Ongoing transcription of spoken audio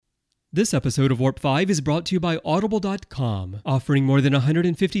This episode of Warp 5 is brought to you by Audible.com, offering more than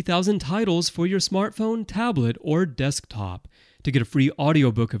 150,000 titles for your smartphone, tablet, or desktop. To get a free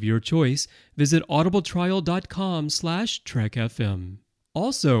audiobook of your choice, visit audibletrial.com/trekfm.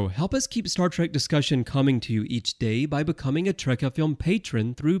 Also, help us keep Star Trek discussion coming to you each day by becoming a Trek FM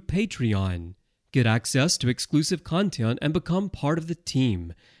patron through Patreon. Get access to exclusive content and become part of the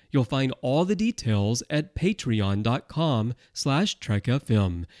team. You'll find all the details at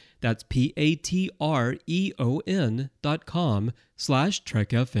patreon.com/trekfm. That's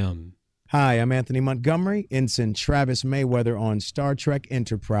patreon.com/trekfm. Hi, I'm Anthony Montgomery, Ensign Travis Mayweather on Star Trek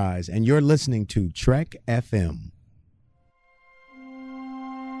Enterprise, and you're listening to Trek FM.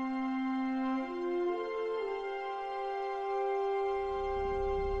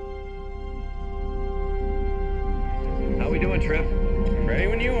 How we doing, Trip? Ready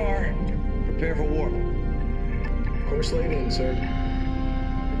when you are. Prepare for warp. Course laid in, sir.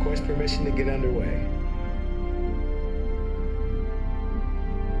 Request permission to get underway.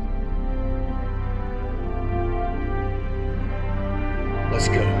 Let's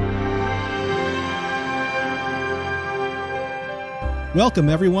go. Welcome,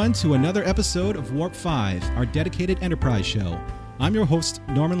 everyone, to another episode of Warp 5, our dedicated Enterprise show. I'm your host,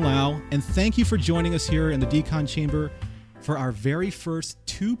 Norman Lau, and thank you for joining us here in the Decon Chamber for our very first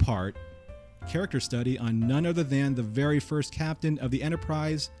two-part character study on none other than the very first captain of the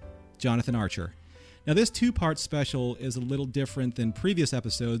Enterprise, Jonathan Archer. Now, this two-part special is a little different than previous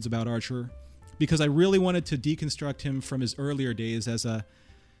episodes about Archer because I really wanted to deconstruct him from his earlier days as a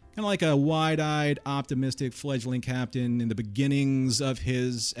kind of like a wide-eyed, optimistic fledgling captain in the beginnings of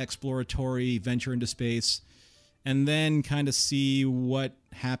his exploratory venture into space, and then kind of see what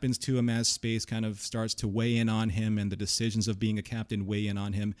happens to him as space kind of starts to weigh in on him and the decisions of being a captain weigh in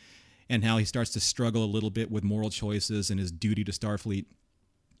on him, and how he starts to struggle a little bit with moral choices and his duty to Starfleet.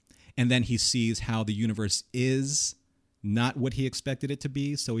 And then he sees how the universe is not what he expected it to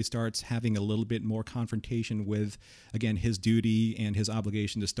be, so he starts having a little bit more confrontation with, again, his duty and his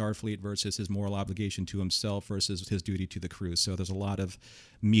obligation to Starfleet versus his moral obligation to himself versus his duty to the crew. So there's a lot of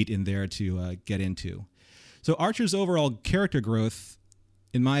meat in there to get into. So Archer's overall character growth,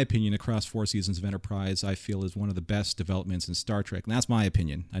 in my opinion, across 4 seasons of Enterprise, I feel is one of the best developments in Star Trek. And that's my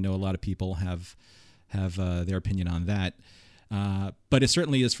opinion. I know a lot of people have their opinion on that. But it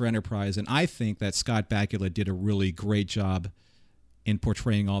certainly is for Enterprise. And I think that Scott Bakula did a really great job in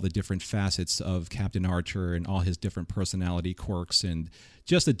portraying all the different facets of Captain Archer and all his different personality quirks and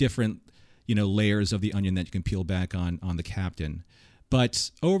just the different, layers of the onion that you can peel back on the captain.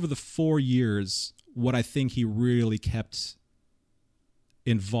 But over the 4 years, what I think he really kept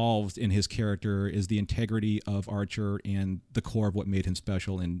involved in his character is the integrity of Archer and the core of what made him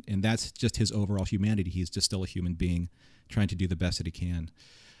special, and that's just his overall humanity. He's just still a human being trying to do the best that he can.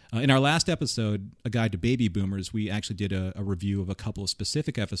 In our last episode, A Guide to Baby Boomers, we actually did a review of a couple of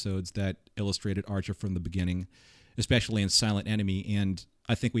specific episodes that illustrated Archer from the beginning, especially in Silent Enemy, and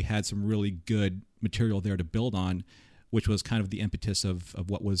I think we had some really good material there to build on, which was kind of the impetus of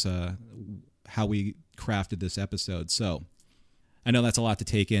what was how we crafted this episode. So I know that's a lot to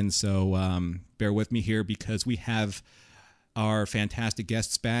take in, so bear with me here because we have our fantastic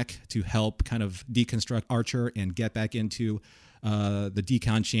guests back to help kind of deconstruct Archer and get back into the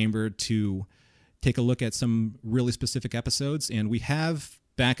Decon Chamber to take a look at some really specific episodes. And we have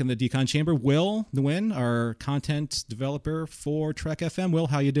back in the Decon Chamber, Will Nguyen, our content developer for Trek FM. Will,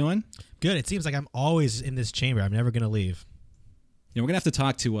 how you doing? Good. It seems like I'm always in this chamber. I'm never going to leave. We're going to have to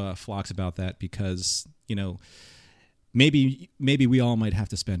talk to Phlox about that because, maybe we all might have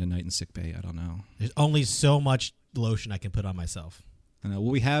to spend a night in sickbay. I don't know. There's only so much lotion I can put on myself. I know.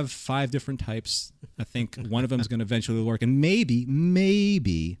 Well, we have 5 different types. I think one of them is going to eventually work, and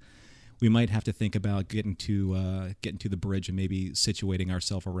maybe we might have to think about getting to the bridge and maybe situating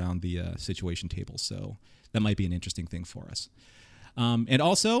ourselves around the situation table. So that might be an interesting thing for us. And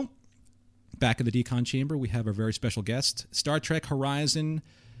also, back in the Decon Chamber, we have a very special guest, Star Trek Horizon.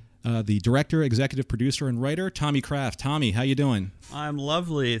 The director, executive producer, and writer, Tommy Kraft. Tommy, how you doing? I'm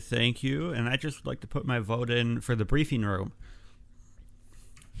lovely, thank you. And I just would like to put my vote in for the briefing room.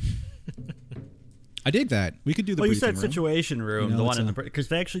 I dig that. We could do the briefing room. Well, you said situation room, the one in the... Because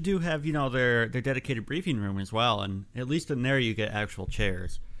they actually do have, their dedicated briefing room as well. And at least in there you get actual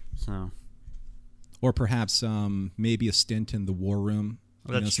chairs. So, or perhaps maybe a stint in the war room.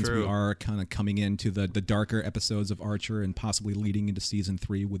 That's since true. We are kind of coming into the darker episodes of Archer and possibly leading into season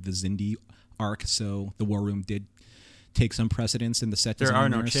 3 with the Xindi arc, so the War Room did take some precedence in the set design. There are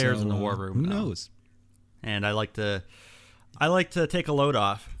no chairs in the War Room. Who knows? And I like to take a load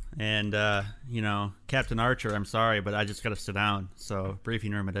off And, Captain Archer, I'm sorry, but I just got to sit down. So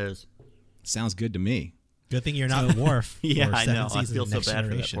briefing room it is. Sounds good to me. Good thing you're not Worf. Yeah, for I 7 know. I seasons feel of so Next bad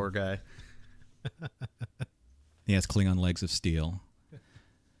Generation. for that poor guy. He has Klingon legs of steel.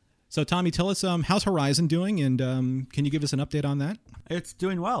 So, Tommy, tell us, how's Horizon doing, and can you give us an update on that? It's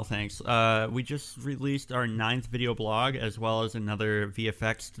doing well, thanks. We just released our 9th video blog as well as another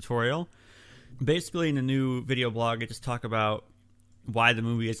VFX tutorial. Basically, in the new video blog, I just talk about why the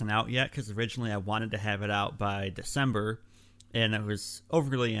movie isn't out yet, because originally I wanted to have it out by December, and it was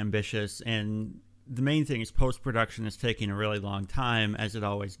overly ambitious, and the main thing is post-production is taking a really long time, as it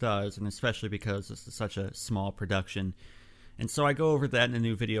always does, and especially because this is such a small production. And so I go over that in the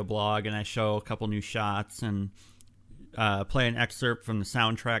new video blog, and I show a couple new shots and play an excerpt from the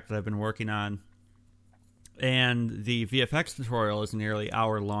soundtrack that I've been working on. And the VFX tutorial is a nearly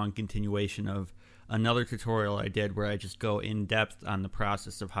hour-long continuation of another tutorial I did where I just go in-depth on the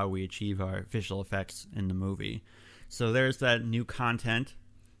process of how we achieve our visual effects in the movie. So there's that new content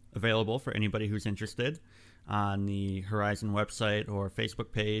available for anybody who's interested on the Horizon website or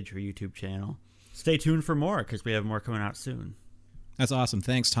Facebook page or YouTube channel. Stay tuned for more, because we have more coming out soon. That's awesome.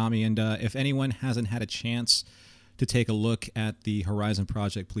 Thanks, Tommy. And if anyone hasn't had a chance to take a look at the Horizon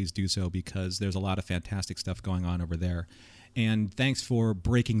project, please do so, because there's a lot of fantastic stuff going on over there. And thanks for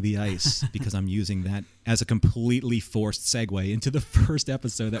breaking the ice, because I'm using that as a completely forced segue into the first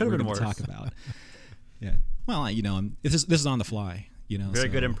episode that we're going to talk about. Yeah. Well, this is on the fly. Very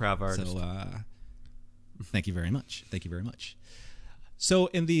good improv artist. So, thank you very much. Thank you very much. So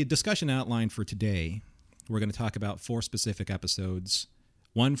in the discussion outline for today, we're going to talk about 4 specific episodes,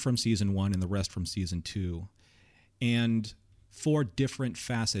 1 from Season 1 and the rest from Season 2, and 4 different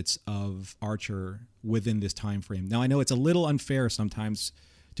facets of Archer within this time frame. Now, I know it's a little unfair sometimes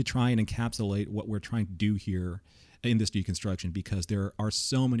to try and encapsulate what we're trying to do here in this deconstruction, because there are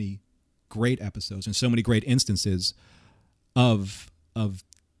so many great episodes and so many great instances of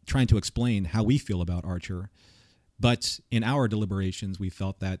trying to explain how we feel about Archer. But in our deliberations, we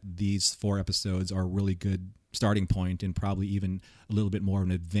felt that these 4 episodes are a really good starting point, and probably even a little bit more of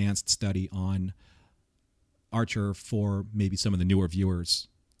an advanced study on Archer for maybe some of the newer viewers.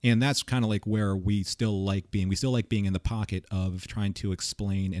 And that's kind of like where we still like being. We still like being in the pocket of trying to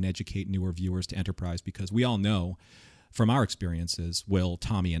explain and educate newer viewers to Enterprise, because we all know from our experiences, Will,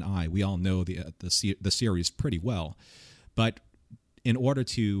 Tommy, and I, we all know the series pretty well. But in order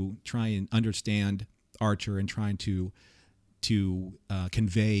to try and understand Archer and trying to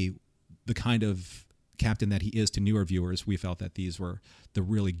convey the kind of captain that he is to newer viewers, we felt that these were the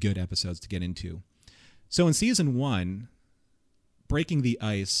really good episodes to get into. So in Season 1, Breaking the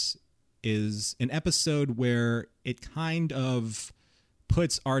Ice is an episode where it kind of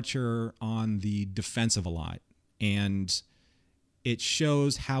puts Archer on the defensive a lot, and it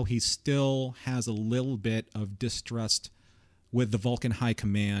shows how he still has a little bit of distrust with the Vulcan High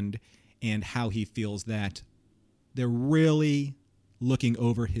Command, and how he feels that they're really looking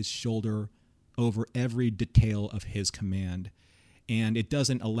over his shoulder over every detail of his command. And it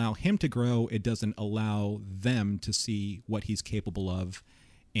doesn't allow him to grow. It doesn't allow them to see what he's capable of.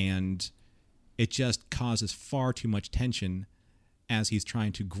 And it just causes far too much tension as he's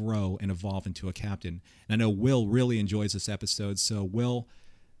trying to grow and evolve into a captain. And I know Will really enjoys this episode. So, Will,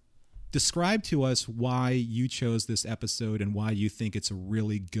 describe to us why you chose this episode and why you think it's a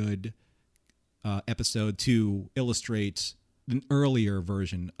really good episode to illustrate an earlier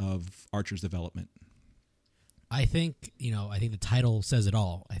version of Archer's development. I think the title says it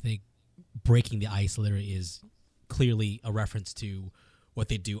all. I think Breaking the Ice literally is clearly a reference to what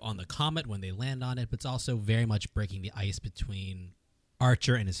they do on the comet when they land on it, but it's also very much breaking the ice between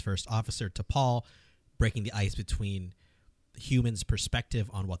Archer and his first officer, T'Pol, breaking the ice between the humans'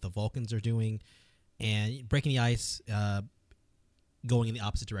 perspective on what the Vulcans are doing, and breaking the ice going in the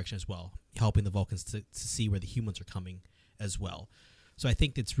opposite direction as well, helping the Vulcans to see where the humans are coming as well. So I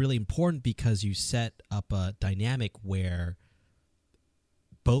think it's really important because you set up a dynamic where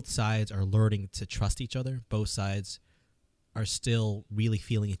both sides are learning to trust each other. Both sides are still really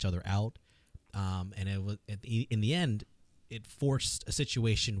feeling each other out. And it was, in the end, it forced a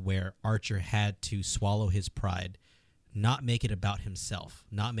situation where Archer had to swallow his pride, not make it about himself,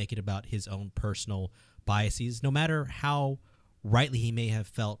 not make it about his own personal biases, no matter how rightly he may have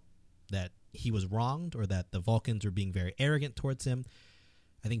felt that he was wronged or that the Vulcans were being very arrogant towards him.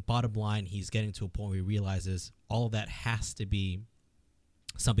 I think bottom line, he's getting to a point where he realizes all of that has to be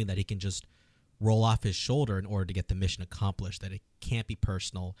something that he can just roll off his shoulder in order to get the mission accomplished, that it can't be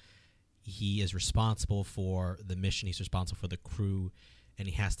personal. He is responsible for the mission. He's responsible for the crew. And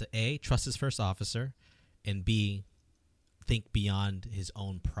he has to, A, trust his first officer, and B, think beyond his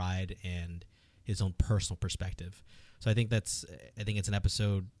own pride and his own personal perspective. So I think it's an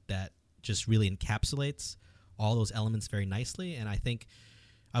episode that just really encapsulates all those elements very nicely. And I think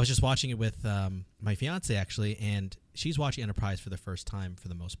I was just watching it with my fiance actually, and she's watching Enterprise for the first time for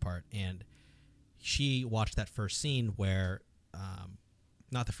the most part, and she watched that first scene where,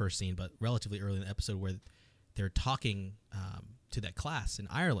 not the first scene, but relatively early in the episode where they're talking to that class in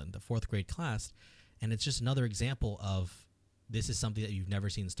Ireland, the 4th grade class, and it's just another example of this is something that you've never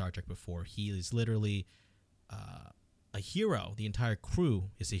seen in Star Trek before. He is literally a hero. The entire crew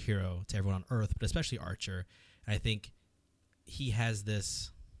is a hero to everyone on Earth, but especially Archer. And I think he has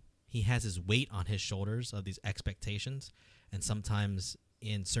his weight on his shoulders of these expectations, and sometimes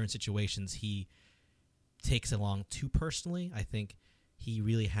in certain situations he takes it along too personally. I think he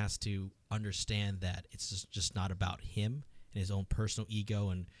really has to understand that it's just not about him and his own personal ego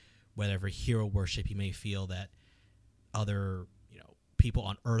and whatever hero worship he may feel that other people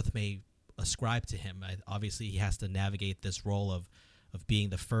on Earth may ascribe to him. Obviously, he has to navigate this role of being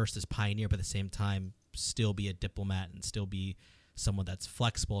the first as pioneer, but at the same time still be a diplomat and still be someone that's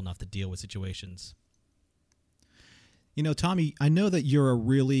flexible enough to deal with situations. Tommy, I know that you're a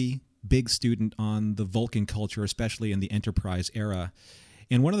really big student on the Vulcan culture, especially in the Enterprise era.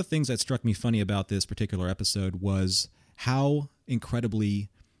 And one of the things that struck me funny about this particular episode was how incredibly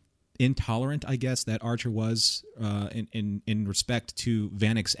intolerant, I guess, that Archer was in respect to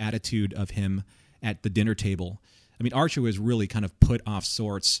Vanek's attitude of him at the dinner table. I mean, Archer was really kind of put off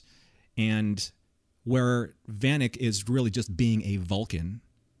sorts, and where Vanek is really just being a Vulcan,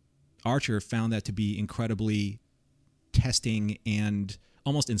 Archer found that to be incredibly testing and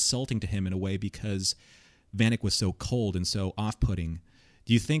almost insulting to him in a way because Vanek was so cold and so off-putting.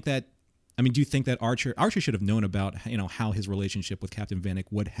 Do you think that Archer should have known about how his relationship with Captain Vanek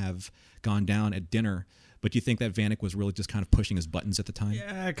would have gone down at dinner, but do you think that Vanek was really just kind of pushing his buttons at the time?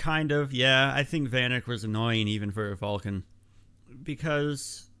 Yeah, kind of. Yeah, I think Vanek was annoying even for a Vulcan,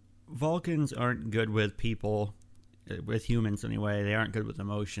 because Vulcans aren't good with people, with humans anyway. They aren't good with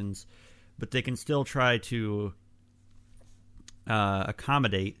emotions, but they can still try to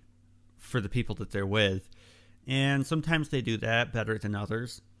accommodate for the people that they're with, and sometimes they do that better than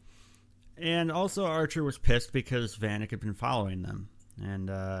others. And also, Archer was pissed because Vanek had been following them. And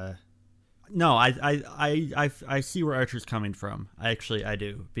no, I see where Archer's coming from. I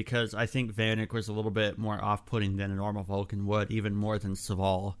do, because I think Vanek was a little bit more off-putting than a normal Vulcan would, even more than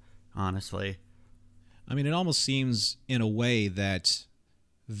Saval, honestly. I mean, it almost seems in a way that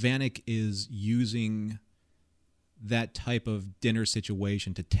Vanek is using that type of dinner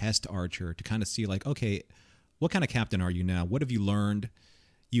situation to test Archer, to kind of see like, okay, what kind of captain are you now? What have you learned?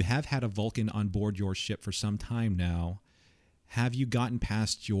 You have had a Vulcan on board your ship for some time now. Have you gotten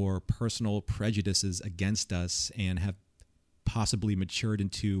past your personal prejudices against us and have possibly matured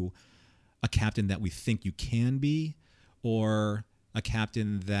into a captain that we think you can be, or a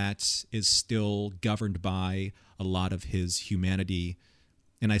captain that is still governed by a lot of his humanity?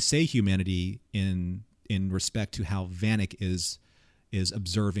 And I say humanity in respect to how Vanek is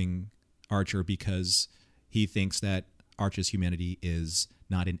observing Archer, because he thinks that Archer's humanity is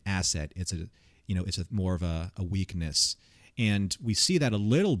not an asset. It's more of a weakness. And we see that a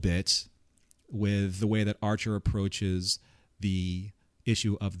little bit with the way that Archer approaches the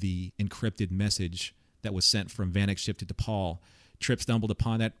issue of the encrypted message that was sent from Vanek's ship to T'Pol. Trip stumbled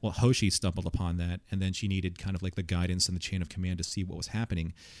upon that. Well, Hoshi stumbled upon that, and then she needed kind of like the guidance and the chain of command to see what was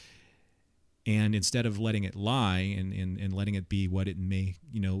happening. And instead of letting it lie and letting it be what it may,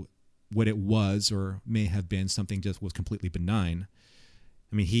 what it was or may have been, something just was completely benign.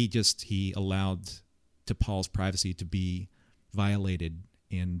 I mean, he allowed T'Pol's privacy to be violated,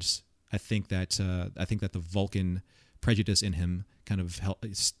 and I think that the Vulcan prejudice in him kind of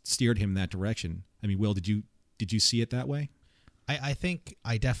steered him in that direction. I mean, Will, did you see it that way? I think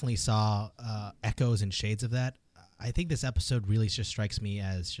I definitely saw echoes and shades of that. I think this episode really just strikes me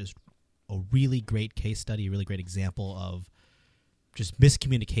as just a really great case study, a really great example of just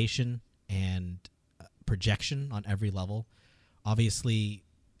miscommunication and projection on every level. Obviously,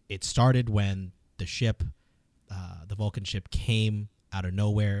 it started when the ship, the Vulcan ship, came out of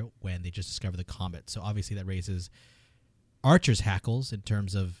nowhere when they just discovered the comet. So obviously that raises Archer's hackles in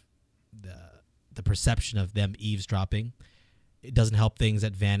terms of the perception of them eavesdropping. It doesn't help things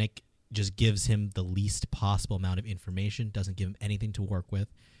that Vanek just gives him the least possible amount of information, doesn't give him anything to work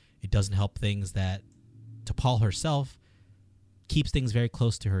with. It doesn't help things that T'Pol herself keeps things very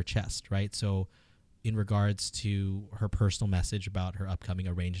close to her chest, right? So in regards to her personal message about her upcoming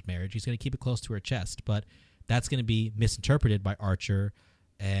arranged marriage, she's going to keep it close to her chest. But that's going to be misinterpreted by Archer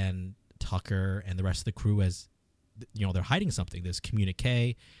and Tucker and the rest of the crew as they're hiding something. There's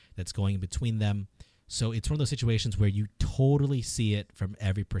communique that's going in between them. So it's one of those situations where you totally see it from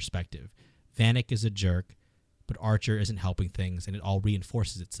every perspective. Vanek is a jerk, but Archer isn't helping things, and it all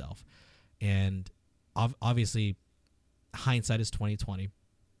reinforces itself. And obviously, hindsight is 20/20.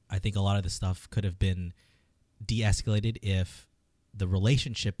 I think a lot of this stuff could have been de-escalated if the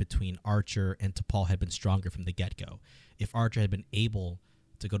relationship between Archer and T'Pol had been stronger from the get-go. If Archer had been able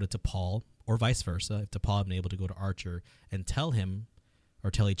to go to T'Pol, or vice versa, if T'Pol had been able to go to Archer and tell him, or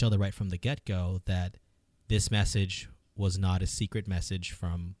tell each other right from the get-go, that this message was not a secret message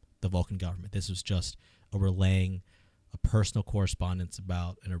from the Vulcan government. This was just a relaying a personal correspondence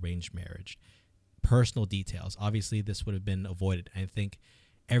about an arranged marriage. Personal details. Obviously, this would have been avoided. I think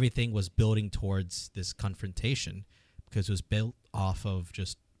everything was building towards this confrontation because it was built off of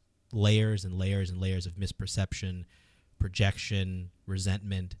just layers and layers and layers of misperception, projection,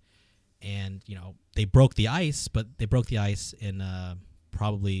 resentment. And, they broke the ice, but they broke the ice in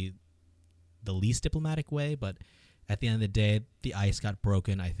probably the least diplomatic way. But at the end of the day, the ice got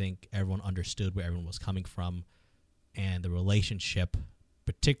broken. I think everyone understood where everyone was coming from, and the relationship,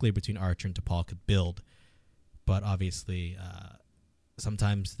 particularly between Archer and T'Pol, could build. But obviously,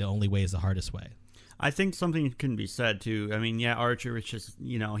 sometimes the only way is the hardest way. I think something can be said, too. I mean, yeah, Archer was just,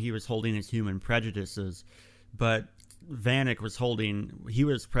 he was holding his human prejudices, but Vanek he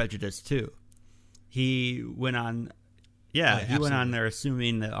was prejudiced, too. He went on, went on there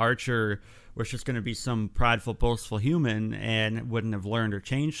assuming that Archer was just going to be some prideful, boastful human and wouldn't have learned or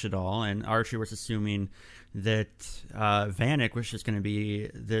changed at all. And Archer was assuming that Vanek was just going to be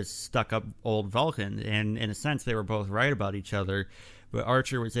this stuck-up old Vulcan. And in a sense, they were both right about each other. But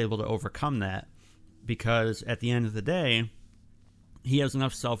Archer was able to overcome that because at the end of the day, he has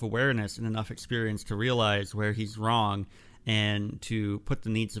enough self-awareness and enough experience to realize where he's wrong and to put the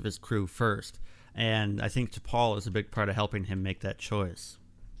needs of his crew first. And I think T'Pol is a big part of helping him make that choice.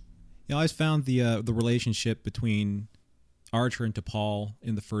 I always found the relationship between Archer and T'Pol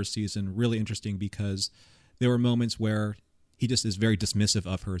in the first season really interesting because there were moments where he just is very dismissive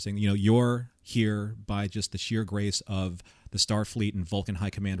of her, saying, you're here by just the sheer grace of the Starfleet and Vulcan High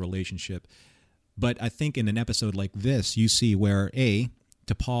Command relationship. But I think in an episode like this, you see where,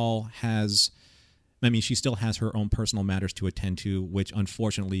 T'Pol she still has her own personal matters to attend to, which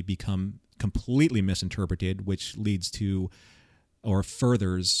unfortunately become completely misinterpreted, which leads to or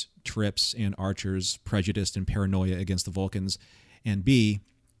furthers Trip's and Archer's prejudice and paranoia against the Vulcans, and B,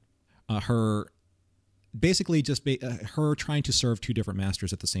 her trying to serve two different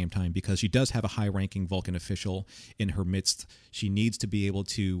masters at the same time because she does have a high-ranking Vulcan official in her midst. She needs to be able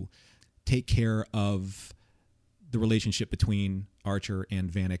to take care of the relationship between Archer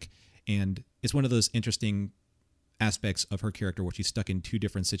and Vanek, and it's one of those interesting aspects of her character where she's stuck in two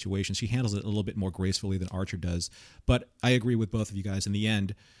different situations. She handles it a little bit more gracefully than Archer does, but I agree with both of you guys. In the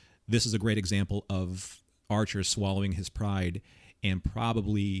end, this is a great example of Archer swallowing his pride and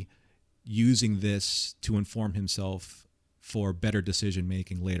probably using this to inform himself for better decision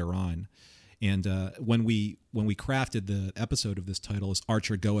making later on. And when we crafted the episode of this title as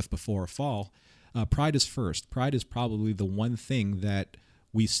Archer Goeth Before a Fall, pride is first. Pride is probably the one thing that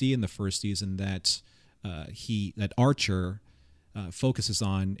we see in the first season that Archer focuses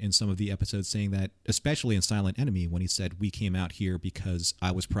on in some of the episodes, saying that, especially in Silent Enemy, when he said, "We came out here because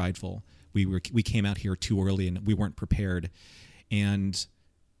I was prideful. We came out here too early and we weren't prepared." And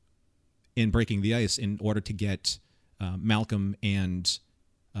in Breaking the Ice, in order to get Malcolm and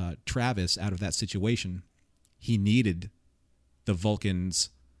Travis out of that situation, he needed the Vulcans'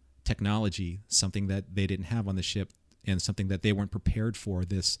 technology, something that they didn't have on the ship, and something that they weren't prepared for.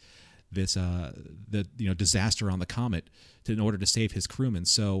 This disaster on the Comet in order to save his crewmen.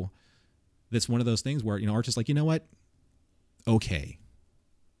 So that's one of those things where Archer's like, you know what? Okay,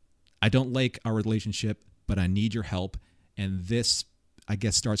 I don't like our relationship, but I need your help, and this, I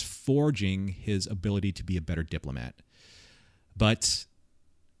guess, starts forging his ability to be a better diplomat. But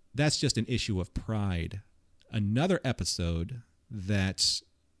that's just an issue of pride. Another episode that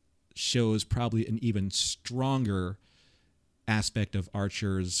shows probably an even stronger aspect of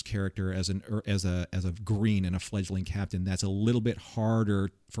Archer's character as a green and a fledgling captain that's a little bit harder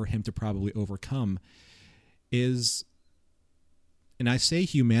for him to probably overcome is, and I say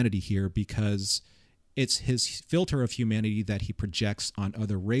humanity here because it's his filter of humanity that he projects on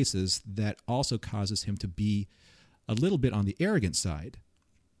other races that also causes him to be a little bit on the arrogant side.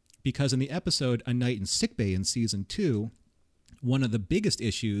 Because in the episode A Night in Sickbay in Season 2, one of the biggest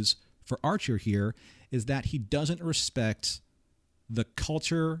issues for Archer here is that he doesn't respect the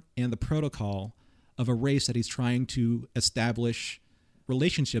culture and the protocol of a race that he's trying to establish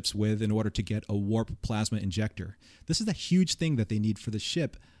relationships with in order to get a warp plasma injector. This is a huge thing that they need for the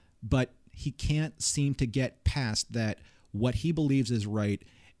ship, but he can't seem to get past that what he believes is right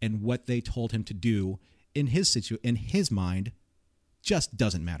and what they told him to do in his mind just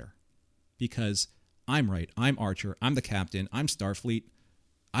doesn't matter. Because I'm right, I'm Archer, I'm the captain, I'm Starfleet.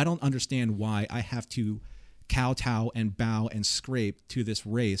 I don't understand why I have to kowtow and bow and scrape to this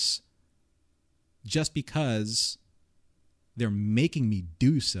race just because they're making me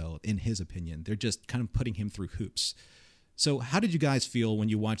do so, in his opinion. They're just kind of putting him through hoops. So how did you guys feel when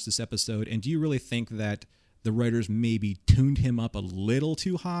you watched this episode? And do you really think that the writers maybe tuned him up a little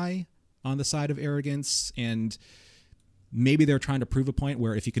too high on the side of arrogance? And maybe they're trying to prove a point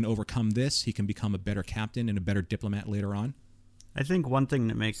where if he can overcome this, he can become a better captain and a better diplomat later on? I think one thing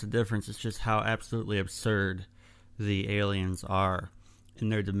that makes a difference is just how absolutely absurd the aliens are in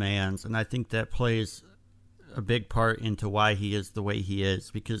their demands. And I think that plays a big part into why he is the way he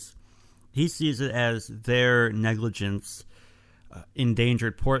is, because he sees it as their negligence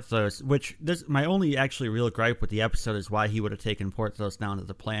endangered Porthos, which this my only actually real gripe with the episode is why he would have taken Porthos down to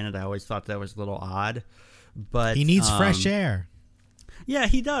the planet. I always thought that was a little odd, but he needs fresh air. Yeah,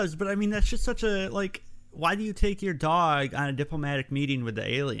 he does, but I mean that's just such a like. Why do you take your dog on a diplomatic meeting with the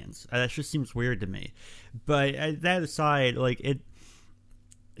aliens? That just seems weird to me. But that aside, like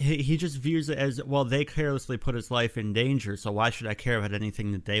he just views it as, well, they carelessly put his life in danger, so why should I care about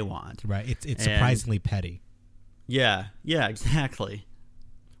anything that they want? Right. It's surprisingly petty. Yeah, exactly.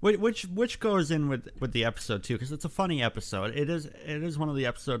 Which goes in with the episode too, because it's a funny episode. It is one of the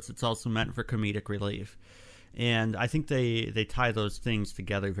episodes that's also meant for comedic relief, and I think they tie those things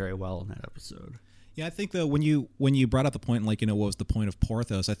together very well in that episode. Yeah, I think that when you brought up the point, like, what was the point of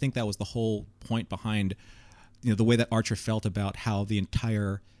Porthos? I think that was the whole point behind, the way that Archer felt about how the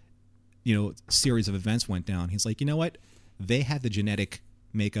entire, series of events went down. He's like, you know what? They had the genetic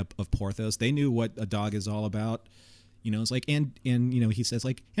makeup of Porthos. They knew what a dog is all about. It's like, and he says,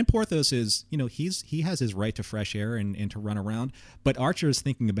 like, and Porthos is, he has his right to fresh air and to run around. But Archer is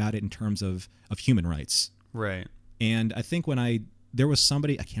thinking about it in terms of human rights. Right. And I think there was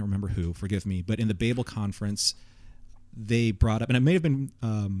somebody, I can't remember who, forgive me, but in the Babel conference, they brought up, and it may have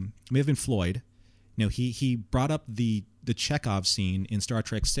been Floyd. He brought up the Chekhov scene in Star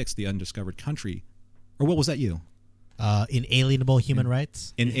Trek VI, The Undiscovered Country, or what was that? You? Inalienable human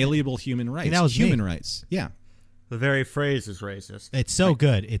rights. Inalienable human rights. that was human me. rights. Yeah. The very phrase is racist. It's so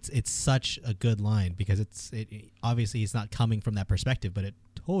good. It's such a good line because obviously he's not coming from that perspective, but it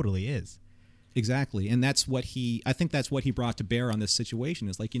totally is. Exactly, and I think that's what he brought to bear on this situation.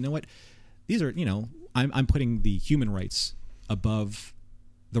 Is like, you know what, these are, I'm putting the human rights above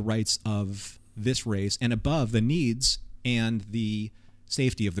the rights of this race and above the needs and the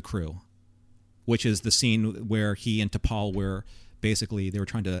safety of the crew, which is the scene where he and T'Pol were basically, they were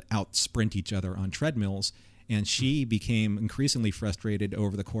trying to out sprint each other on treadmills, and she became increasingly frustrated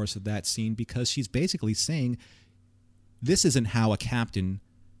over the course of that scene because she's basically saying, this isn't how a captain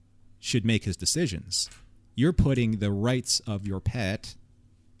should make his decisions. You're putting the rights of your pet,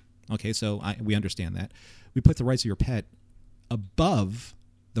 okay, so we understand that. We put the rights of your pet above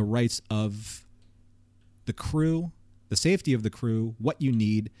the rights of the crew, the safety of the crew, what you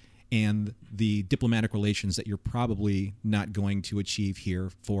need, and the diplomatic relations that you're probably not going to achieve here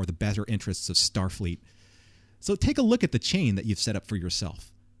for the better interests of Starfleet. So take a look at the chain that you've set up for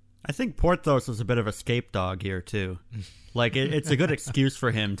yourself. I think Porthos is a bit of a scapegoat here too. Like it's a good excuse for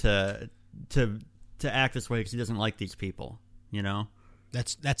him to act this way because he doesn't like these people.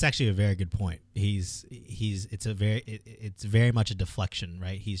 That's actually a very good point. It's very much a deflection,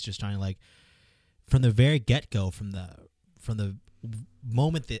 right? He's just trying to, like, from the very get-go, from the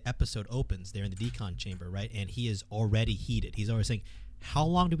moment the episode opens, they're in the Decon Chamber, right? And he is already heated. He's already saying, "How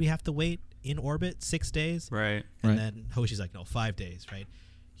long do we have to wait in orbit? 6 days?" Right. And then Hoshi's like, "No, 5 days," right?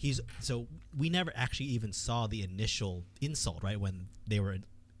 So we never actually even saw the initial insult, right, when they were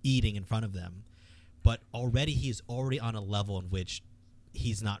eating in front of them. But already he's already on a level in which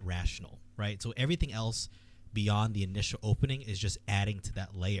he's not rational, right? So everything else beyond the initial opening is just adding to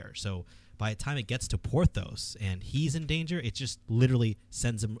that layer. So by the time it gets to Porthos and he's in danger, it just literally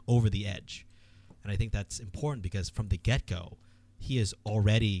sends him over the edge. And I think that's important because from the get-go, he is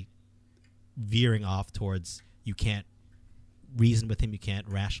already veering off towards, you can't reason with him, you can't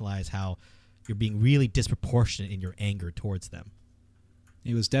rationalize how you're being really disproportionate in your anger towards them.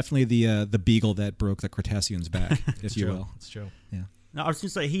 It was definitely the beagle that broke the Cretacean's back, if you will. It's true. Yeah. No, I was going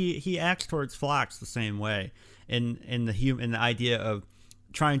to say he acts towards Phlox the same way in the idea of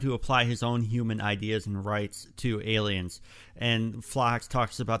trying to apply his own human ideas and rights to aliens. And Phlox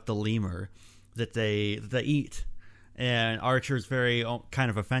talks about the lemur that they eat, And Archer's very kind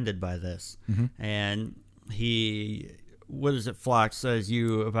of offended by this. And what is it, Phlox says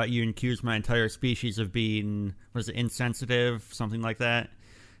you accuse my entire species of being, what is it, insensitive, something like that.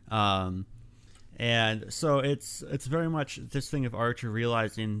 And so it's very much this thing of Archer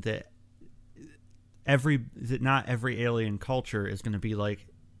realizing that not every alien culture is going to be like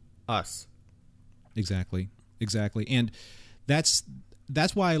us. Exactly. And that's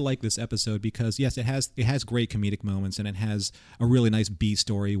why I like this episode, because yes, it has great comedic moments, and it has a really nice B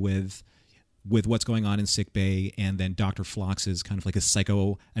story with what's going on in sickbay, and then Dr. Phlox's kind of like a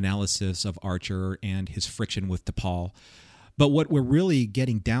psychoanalysis of Archer and his friction with T'Pol. But what we're really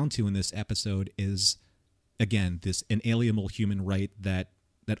getting down to in this episode is, again, this inalienable human right that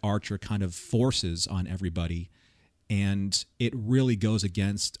Archer kind of forces on everybody, and it really goes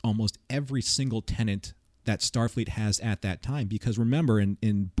against almost every single tenet that Starfleet has at that time. Because remember,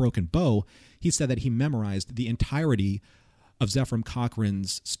 in Broken Bow, he said that he memorized the entirety of Zefram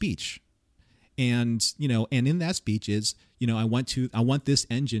Cochrane's speech. And, and in that speech is, I want this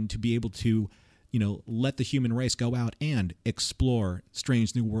engine to be able to, let the human race go out and explore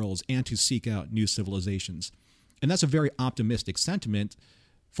strange new worlds and to seek out new civilizations. And that's a very optimistic sentiment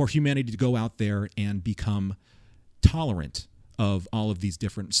for humanity to go out there and become tolerant of all these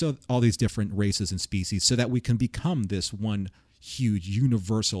different races and species, so that we can become this one huge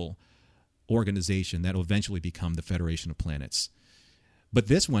universal organization that will eventually become the Federation of Planets. But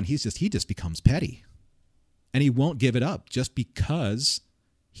this one, he just becomes petty, and he won't give it up just because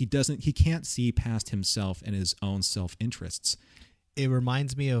he can't see past himself and his own self-interests. It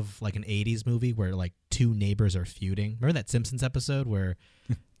reminds me of like an 80s movie where like two neighbors are feuding. Remember that Simpsons episode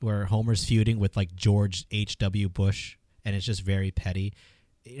where Homer's feuding with like George H.W. Bush, and it's just very petty.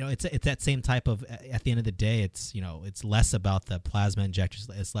 It's that same type of, at the end of the day, it's less about the plasma injectors,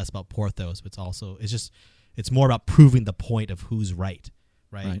 it's less about Porthos, but it's more about proving the point of who's right.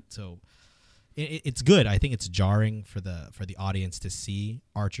 So it's good. I think it's jarring for the audience to see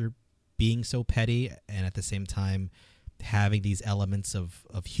Archer being so petty, and at the same time having these elements of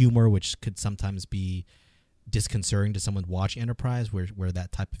humor, which could sometimes be disconcerting to someone watching Enterprise, where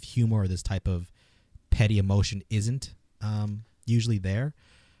that type of humor or this type of petty emotion isn't usually there.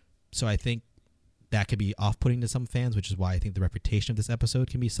 So I think that could be off-putting to some fans, which is why I think the reputation of this episode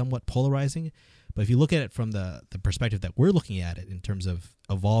can be somewhat polarizing. But if you look at it from the perspective that we're looking at it in terms of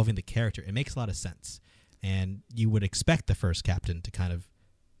evolving the character, it makes a lot of sense. And you would expect the first captain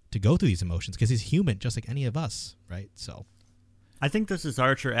to go through these emotions, because he's human just like any of us, right? So I think this is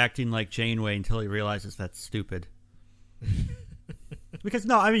Archer acting like Janeway until he realizes that's stupid. Because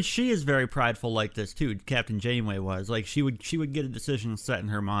she is very prideful like this too. Captain Janeway was like, she would get a decision set in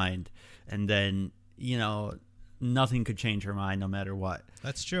her mind, and then nothing could change her mind no matter what.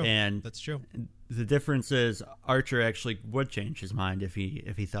 That's true. And that's true. The difference is Archer actually would change his mind if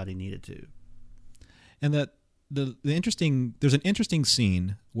he thought he needed to. And there's an interesting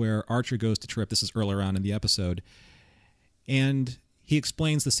scene where Archer goes to Trip. This is earlier on in the episode, and he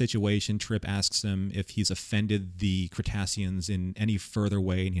explains the situation. Trip asks him if he's offended the Cretaceans in any further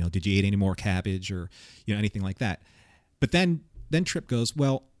way. Did you eat any more cabbage or anything like that? But then Trip goes,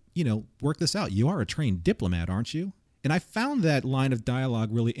 well, work this out. You are a trained diplomat, aren't you? And I found that line of dialogue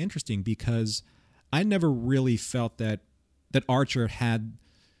really interesting, because I never really felt that Archer had,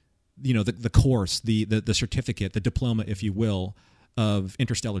 the course, the certificate, the diploma, if you will, of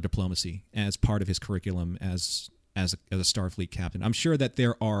interstellar diplomacy as part of his curriculum as a Starfleet captain. I'm sure that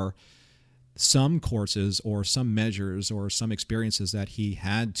there are some courses or some measures or some experiences that he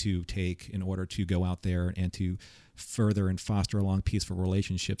had to take in order to go out there and to further and foster along peaceful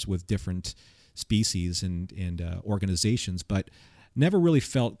relationships with different species and organizations, but never really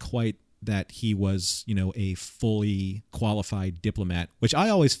felt quite that he was, a fully qualified diplomat, which I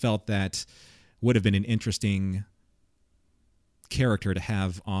always felt that would have been an interesting character to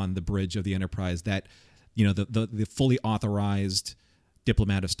have on the bridge of the Enterprise, that the fully authorized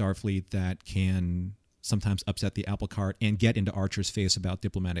diplomat of Starfleet that can sometimes upset the apple cart and get into Archer's face about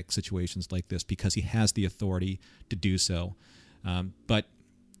diplomatic situations like this, because he has the authority to do so. But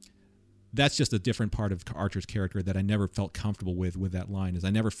that's just a different part of Archer's character that I never felt comfortable with that line, is I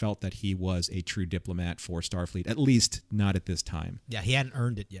never felt that he was a true diplomat for Starfleet, at least not at this time. Yeah, he hadn't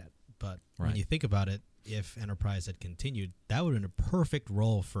earned it yet. But when you think about it, if Enterprise had continued, that would have been a perfect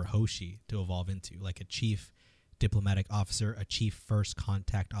role for Hoshi to evolve into, like a chief diplomatic officer, a chief first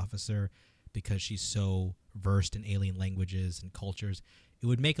contact officer, because she's so versed in alien languages and cultures. It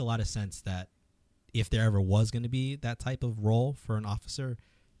would make a lot of sense that if there ever was going to be that type of role for an officer,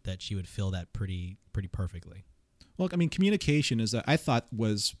 that she would fill that pretty perfectly. Well, communication is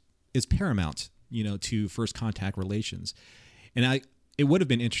paramount to first contact relations. And it would have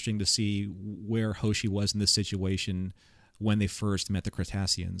been interesting to see where Hoshi was in this situation when they first met the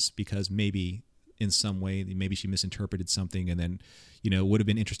Cretaceans, because maybe in some way, maybe she misinterpreted something, and then, it would have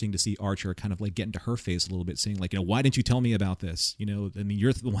been interesting to see Archer kind of like get into her face a little bit, saying like, why didn't you tell me about this? You're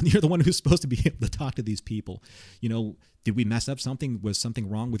the one who's supposed to be able to talk to these people. Did we mess up something? Was something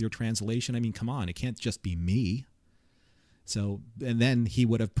wrong with your translation? I mean, come on, it can't just be me. So, and then he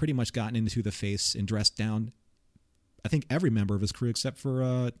would have pretty much gotten into the face and dressed down, I think, every member of his crew except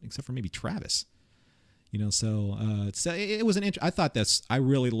for maybe Travis. So it was I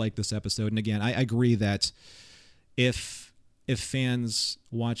really liked this episode. And again, I agree that if fans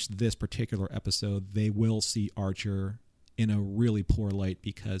watch this particular episode, they will see Archer in a really poor light,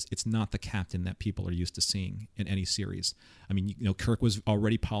 because it's not the captain that people are used to seeing in any series. I mean, Kirk was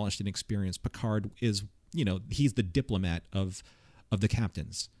already polished and experienced. Picard is, he's the diplomat of the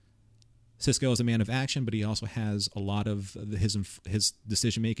captains. Sisko is a man of action, but he also has a lot of his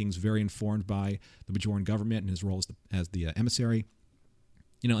decision making is very informed by the Bajoran government and his role as the emissary.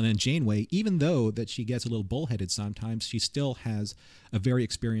 And then Janeway, even though that she gets a little bullheaded sometimes, she still has a very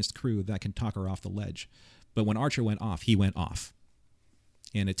experienced crew that can talk her off the ledge. But when Archer went off, he went off,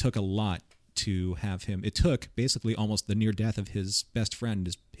 and it took a lot to have him. It took basically almost the near death of his best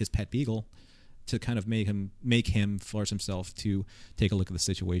friend, his pet beagle, to kind of make him force himself to take a look at the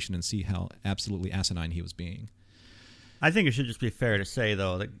situation and see how absolutely asinine he was being. I think it should just be fair to say,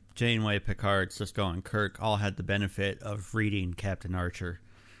 though, that Janeway, Picard, Sisko, and Kirk all had the benefit of reading Captain Archer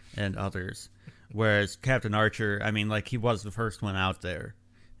and others. Whereas Captain Archer, he was the first one out there.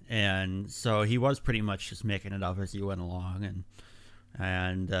 And so he was pretty much just making it up as he went along.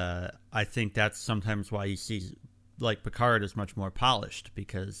 And I think that's sometimes why you see, Picard is much more polished,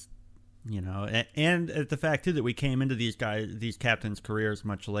 because... and the fact too that we came into these captains' careers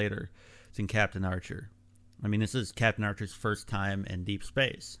much later than Captain Archer. This is Captain Archer's first time in deep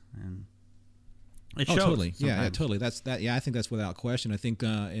space, and it shows. Totally, sometimes. yeah, totally. That's that. Yeah, I think that's without question. I think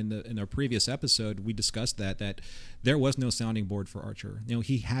in our previous episode we discussed that there was no sounding board for Archer.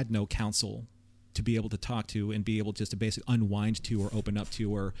 He had no counsel to be able to talk to and be able just to basically unwind to or open up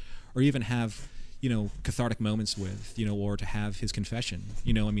to or even have cathartic moments with, or to have his confession.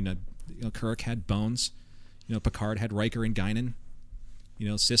 Kirk had Bones, Picard had Riker and Guinan,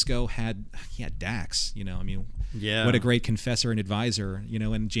 Sisko had Dax, yeah, what a great confessor and advisor,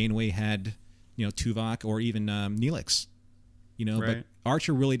 and Janeway had, Tuvok or even Neelix, right. But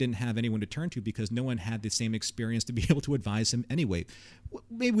Archer really didn't have anyone to turn to because no one had the same experience to be able to advise him anyway,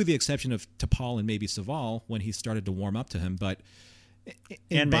 maybe with the exception of T'Pol and maybe Saval when he started to warm up to him, but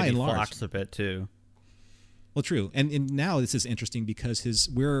and by maybe and large, Phlox a bit too. Well, true, and now this is interesting because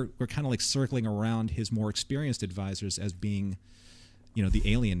we're kind of like circling around his more experienced advisors as being, the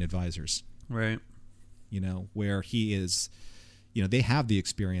alien advisors, right? Where he is, they have the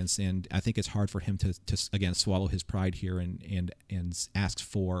experience, and I think it's hard for him to again swallow his pride here and ask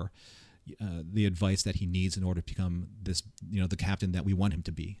for the advice that he needs in order to become this, the captain that we want him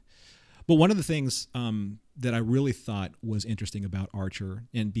to be. But one of the things that I really thought was interesting about Archer,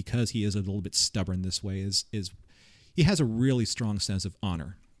 and because he is a little bit stubborn this way, is he has a really strong sense of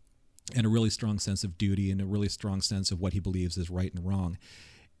honor and a really strong sense of duty and a really strong sense of what he believes is right and wrong.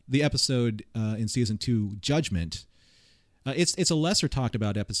 The episode in Season 2, Judgment, it's a lesser talked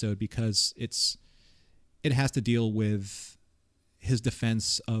about episode because it has to deal with his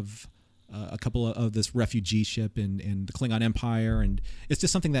defense of a couple of this refugee ship and the Klingon Empire, and it's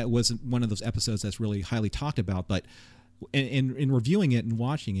just something that wasn't one of those episodes that's really highly talked about. But in reviewing it and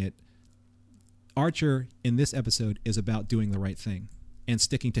watching it, Archer in this episode is about doing the right thing and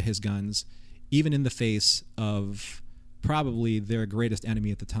sticking to his guns, even in the face of probably their greatest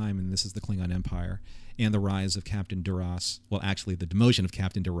enemy at the time, and this is the Klingon Empire, and the rise of Captain Duras. Well, actually, the demotion of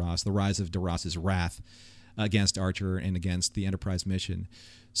Captain Duras, the rise of Duras's wrath against Archer and against the Enterprise mission.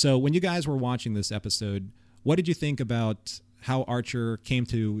 So when you guys were watching this episode, what did you think about how Archer came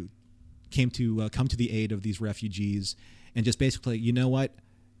to come to the aid of these refugees and just basically, you know what,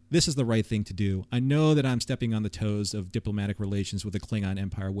 this is the right thing to do. I know that I'm stepping on the toes of diplomatic relations with the Klingon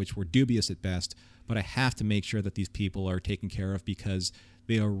Empire, which were dubious at best, but I have to make sure that these people are taken care of because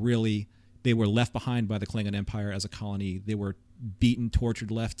they were left behind by the Klingon Empire as a colony. They were beaten,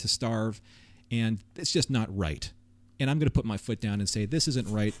 tortured, left to starve, and it's just not right. And I'm going to put my foot down and say, this isn't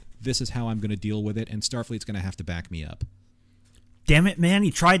right. This is how I'm going to deal with it, and Starfleet's going to have to back me up. Damn it, man.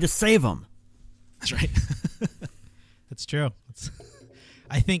 He tried to save him. That's right. That's true.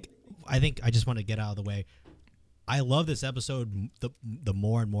 I think I just want to get out of the way. I love this episode the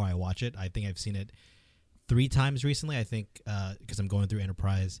more and more I watch it. I think I've seen it 3 times recently, I think, because I'm going through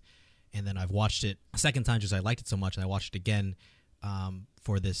Enterprise. and then I've watched it a second time because I liked it so much, and I watched it again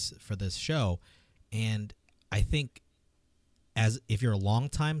for this show. And I think, as if you're a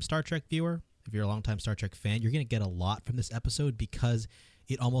longtime Star Trek viewer, if you're a longtime Star Trek fan, you're going to get a lot from this episode because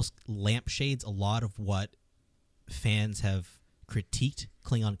it almost lampshades a lot of what fans have critiqued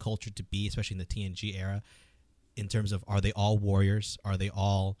Klingon culture to be, especially in the TNG era, in terms of, are they all warriors? Are they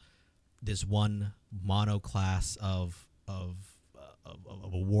all this one mono class of a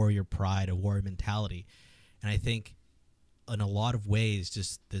warrior pride, a warrior mentality? And I think in a lot of ways,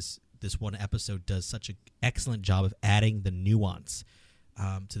 just this one episode does such an excellent job of adding the nuance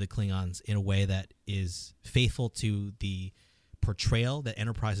to the Klingons in a way that is faithful to the portrayal that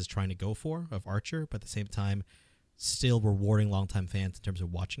Enterprise is trying to go for of Archer, but at the same time still rewarding longtime fans in terms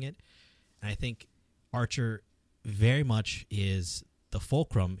of watching it. And I think Archer very much is the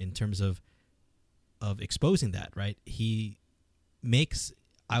fulcrum in terms of exposing that, right? He makes...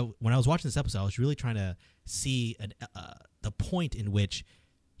 when I was watching this episode, I was really trying to see the point in which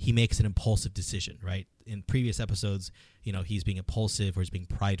he makes an impulsive decision, right? In previous episodes, he's being impulsive, or he's being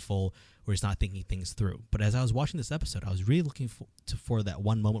prideful, or he's not thinking things through. But as I was watching this episode, I was really looking for that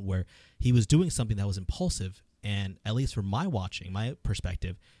one moment where he was doing something that was impulsive, and at least from my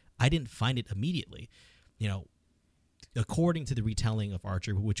perspective, I didn't find it immediately. According to the retelling of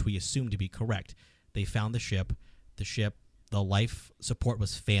Archer, which we assume to be correct, they found the ship, the life support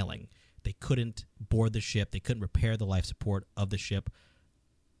was failing. They couldn't board the ship. They couldn't repair the life support of the ship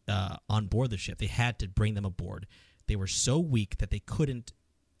on board the ship. They had to bring them aboard. They were so weak that they couldn't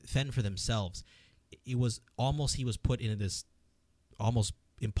fend for themselves. It was almost, he was put into this almost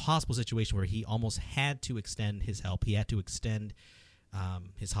impossible situation where he almost had to extend his help. He had to extend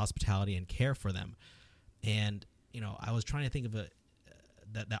his hospitality and care for them. And, I was trying to think of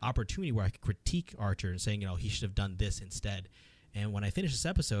that opportunity where I could critique Archer and saying, he should have done this instead. And when I finished this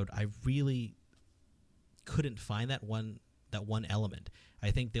episode, I really couldn't find that one element.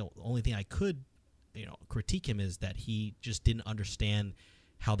 I think the only thing I could, critique him is that he just didn't understand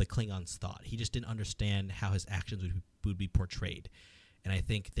how the Klingons thought. He just didn't understand how his actions would be portrayed. And I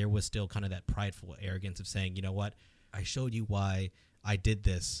think there was still kind of that prideful arrogance of saying, you know what, I showed you why I did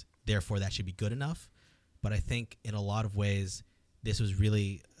this, therefore that should be good enough. But I think in a lot of ways, this was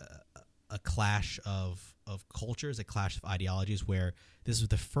really a clash of cultures, a clash of ideologies, where this was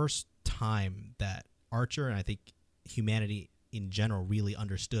the first time that Archer, and I think humanity in general, really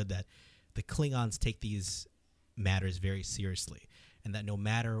understood that the Klingons take these matters very seriously, and that no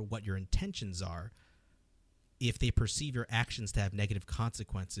matter what your intentions are, if they perceive your actions to have negative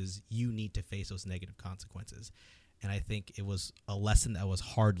consequences, you need to face those negative consequences. And I think it was a lesson that was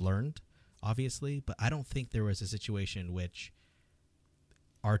hard learned, obviously, but I don't think there was a situation in which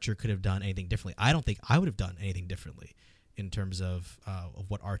Archer could have done anything differently. I don't think I would have done anything differently in terms of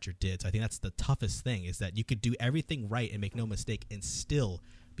what Archer did. So I think that's the toughest thing, is that you could do everything right and make no mistake and still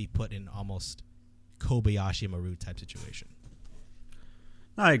be put in almost Kobayashi Maru type situation.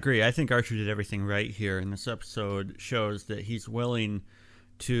 I agree. I think Archer did everything right here, and this episode shows that he's willing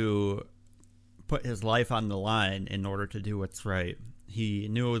to put his life on the line in order to do what's right. He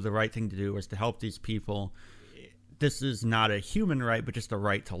knew the right thing to do was to help these people. This is not a human right, but just a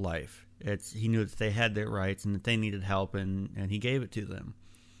right to life. He knew that they had their rights and that they needed help, and he gave it to them.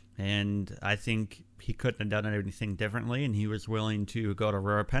 And I think he couldn't have done anything differently, and he was willing to go to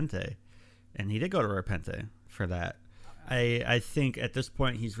Repente. And he did go to Repente for that. I think at this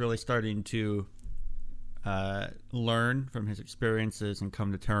point he's really starting to learn from his experiences and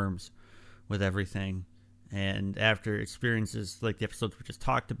come to terms with everything. And after experiences like the episodes we just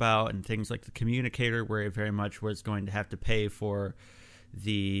talked about, and things like the communicator, where he very much was going to have to pay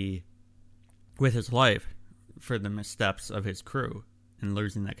with his life for the missteps of his crew and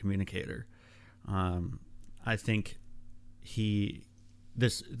losing that communicator, I think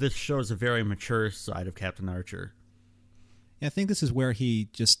this shows a very mature side of Captain Archer. Yeah, I think this is where he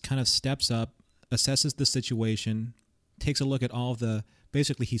just kind of steps up, assesses the situation, takes a look at all of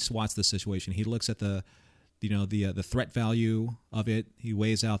basically he SWATs the situation. He looks at the threat value of it. He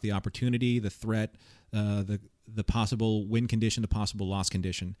weighs out the opportunity, the threat, the possible win condition, the possible loss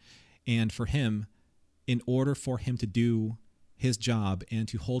condition. And for him, in order for him to do his job and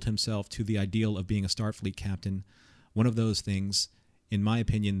to hold himself to the ideal of being a Starfleet captain, one of those things, in my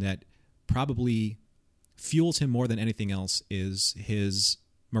opinion, that probably fuels him more than anything else is his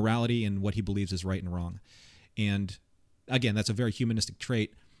morality and what he believes is right and wrong. And again, that's a very humanistic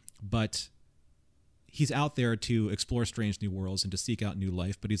trait, but he's out there to explore strange new worlds and to seek out new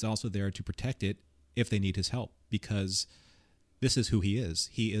life, but he's also there to protect it if they need his help, because this is who he is.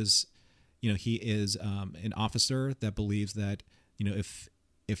 He is an officer that believes that, if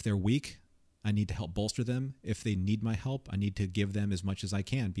if they're weak, I need to help bolster them. If they need my help, I need to give them as much as I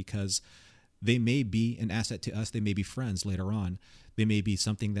can, because they may be an asset to us. They may be friends later on. They may be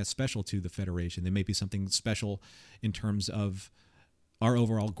something that's special to the Federation. They may be something special in terms of our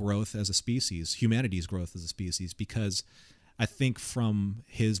overall growth as a species, humanity's growth as a species, because I think from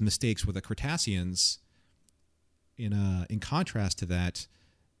his mistakes with the Cretaceans, in contrast to that,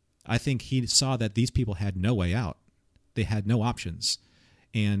 I think he saw that these people had no way out. They had no options.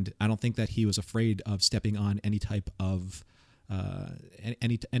 And I don't think that he was afraid of stepping on any type of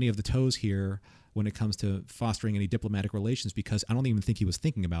any of the toes here when it comes to fostering any diplomatic relations, because I don't even think he was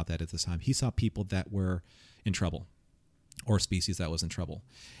thinking about that at this time. He saw people that were in trouble, or a species that was in trouble.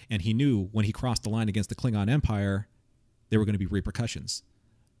 And he knew when he crossed the line against the Klingon Empire, there were going to be repercussions.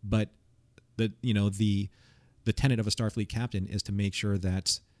 But the tenet of a Starfleet captain is to make sure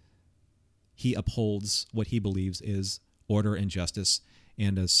that he upholds what he believes is order and justice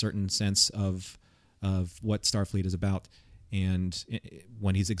and a certain sense of what Starfleet is about. And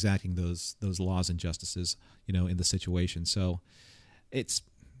when he's exacting those laws and justices, in the situation. So it's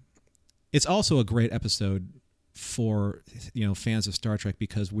also a great episode for, fans of Star Trek,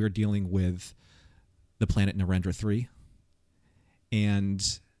 because we're dealing with the planet Narendra 3.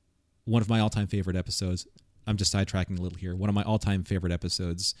 And one of my all-time favorite episodes, I'm just sidetracking a little here, one of my all-time favorite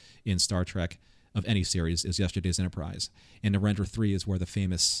episodes in Star Trek of any series is Yesterday's Enterprise. And Narendra 3 is where the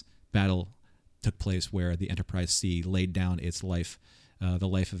famous battle took place, where the Enterprise C laid down its life, the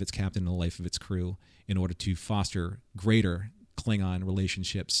life of its captain and the life of its crew, in order to foster greater Klingon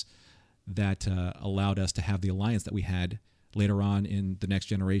relationships that allowed us to have the alliance that we had later on in The Next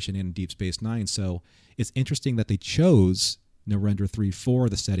Generation and Deep Space Nine. So it's interesting that they chose Narendra 3 for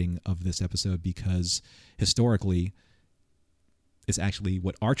the setting of this episode, because historically it's actually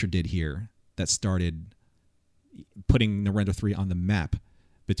what Archer did here that started putting Narendra 3 on the map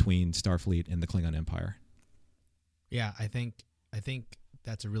between Starfleet and the Klingon Empire. Yeah, I think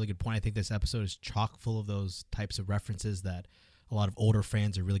that's a really good point. I think this episode is chock full of those types of references that a lot of older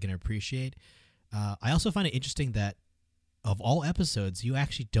fans are really going to appreciate. I also find it interesting that of all episodes, you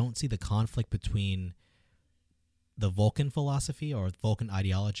actually don't see the conflict between the Vulcan philosophy or Vulcan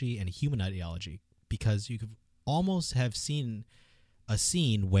ideology and human ideology, because you could almost have seen a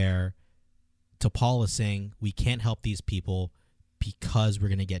scene where T'Pol is saying, we can't help these people because we're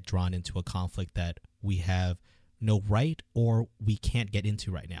going to get drawn into a conflict that we have no right or we can't get into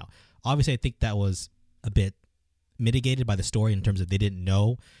right now. Obviously, I think that was a bit mitigated by the story in terms of they didn't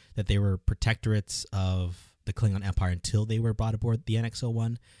know that they were protectorates of the Klingon Empire until they were brought aboard the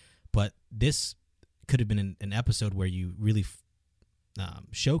NX-01. But this could have been an episode where you really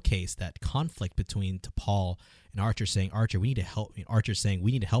showcase that conflict between T'Pol and Archer, saying, Archer, we need to help. Archer's saying,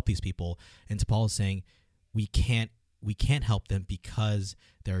 we need to help these people. And T'Pol is saying, we can't help them because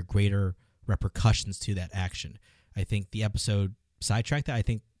there are greater repercussions to that action. I think the episode sidetracked that. I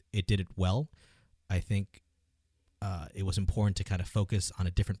think it did it well. I think it was important to kind of focus on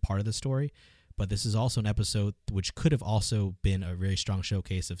a different part of the story. But this is also an episode which could have also been a very strong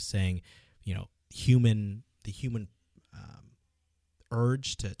showcase of saying, the human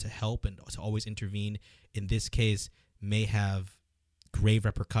urge to help and to always intervene in this case may have grave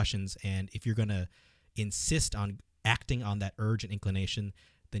repercussions. And if you're going to insist on acting on that urge and inclination,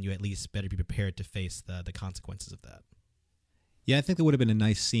 then you at least better be prepared to face the consequences of that. Yeah, I think that would have been a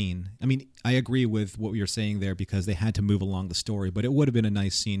nice scene. I mean, I agree with what you're saying there, because they had to move along the story, but it would have been a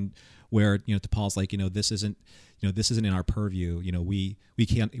nice scene where, T'Pol's like, this isn't in our purview. We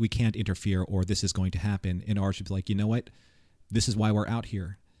can't interfere, or this is going to happen. And Archer's like, you know what? This is why we're out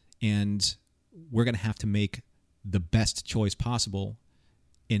here, and we're going to have to make the best choice possible,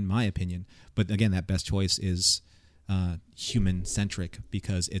 in my opinion. But again, that best choice is human-centric,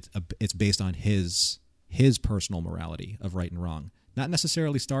 because it's based on his personal morality of right and wrong. Not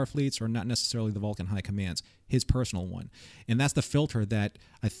necessarily Starfleet's or not necessarily the Vulcan High Command's, his personal one. And that's the filter that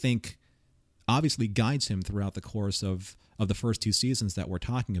I think obviously guides him throughout the course of the first two seasons that we're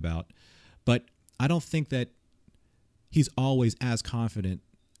talking about. But I don't think that he's always as confident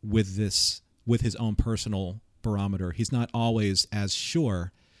with his own personal barometer. He's not always as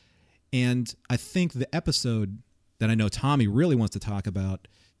sure. And I think the episode that I know Tommy really wants to talk about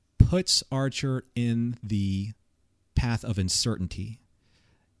puts Archer in the path of uncertainty.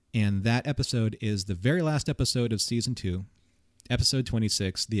 And that episode is the very last episode of Season 2, Episode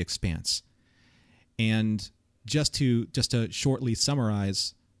 26, The Expanse. And just to shortly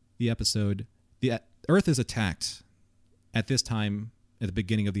summarize the episode, the Earth is attacked at this time, at the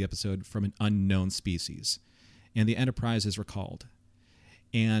beginning of the episode, from an unknown species. And the Enterprise is recalled.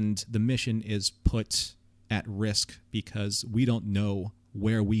 And the mission is put at risk because we don't know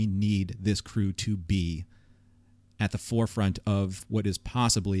where we need this crew to be at the forefront of what is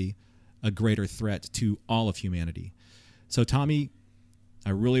possibly a greater threat to all of humanity. So, Tommy, I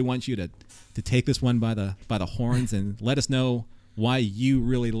really want you to take this one by the horns and let us know why you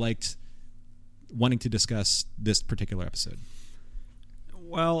really liked wanting to discuss this particular episode.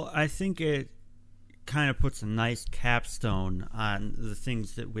 Well, I think it kind of puts a nice capstone on the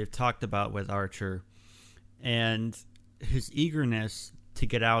things that we've talked about with Archer and his eagerness to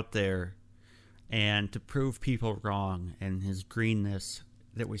get out there and to prove people wrong, and his greenness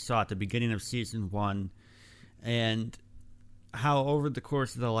that we saw at the beginning of season 1, and how over the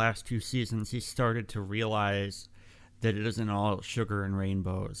course of the last 2 seasons he started to realize that it isn't all sugar and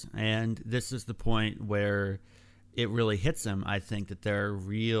rainbows. And this is the point where it really hits him, I think, that there are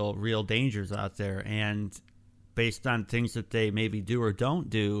real dangers out there, and based on things that they maybe do or don't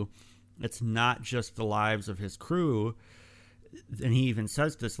do, it's not just the lives of his crew, and he even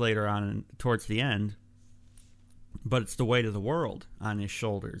says this later on towards the end, but it's the weight of the world on his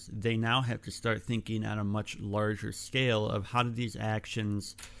shoulders. They now have to start thinking on a much larger scale of how do these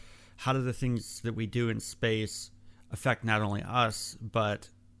actions, how do the things that we do in space affect not only us, but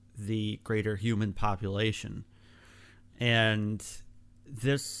the greater human population. And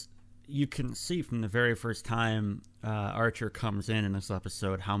this, you can see from the very first time Archer comes in this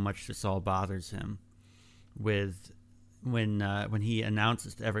episode how much this all bothers him. With when he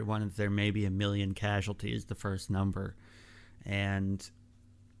announces to everyone that there may be 1 million casualties, the first number, and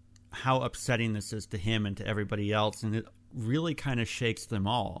how upsetting this is to him and to everybody else, and it really kind of shakes them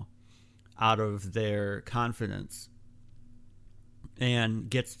all out of their confidence and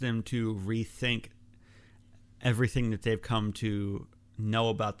gets them to rethink everything that they've come to know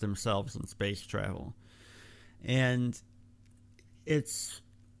about themselves in space travel. And it's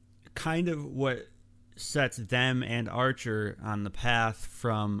kind of what sets them and Archer on the path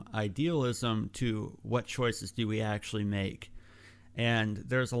from idealism to what choices do we actually make. And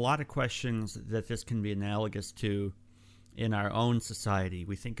there's a lot of questions that this can be analogous to in our own society.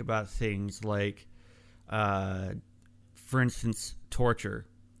 We think about things like, for instance, torture.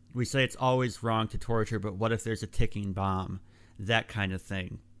 We say it's always wrong to torture, but what if there's a ticking bomb? That kind of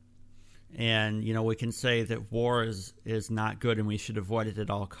thing. And, you know, we can say that war is not good and we should avoid it at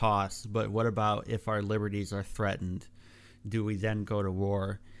all costs, but what about if our liberties are threatened? Do we then go to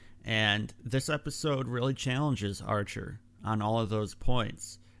war? And this episode really challenges Archer on all of those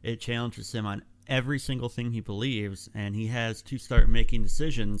points. It challenges him on every single thing he believes, and he has to start making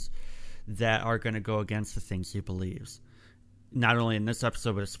decisions that are going to go against the things he believes. Not only in this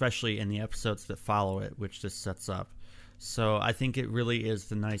episode, but especially in the episodes that follow it, which this sets up. So I think it really is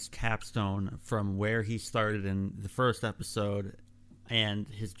the nice capstone from where he started in the first episode and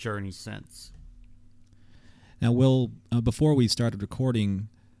his journey since. Now, Will, before we started recording,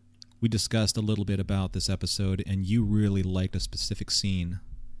 we discussed a little bit about this episode, and you really liked a specific scene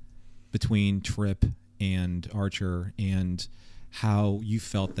between Trip and Archer and how you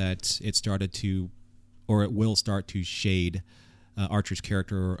felt that it started to, or it will start to shade Archer's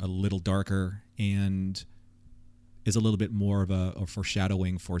character a little darker and is a little bit more of a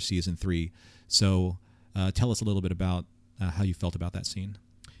foreshadowing for season 3. So tell us a little bit about how you felt about that scene.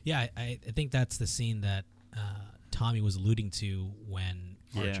 Yeah, I think that's the scene that Tommy was alluding to when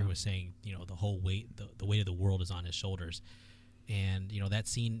Archer was saying, you know, the whole weight, the weight of the world is on his shoulders. And, you know, that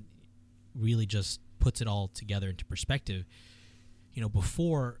scene really just puts it all together into perspective. You know,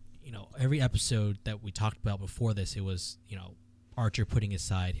 before, you know, every episode that we talked about before this, it was, you know, Archer putting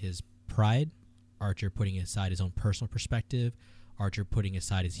aside his pride, Archer putting aside his own personal perspective, Archer putting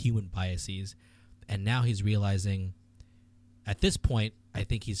aside his human biases, and now he's realizing, at this point, I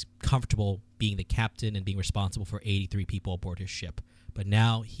think he's comfortable being the captain and being responsible for 83 people aboard his ship. But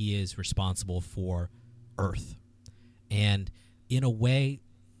now he is responsible for Earth. And in a way,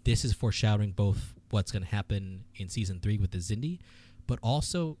 this is foreshadowing both what's going to happen in Season 3 with the Xindi, but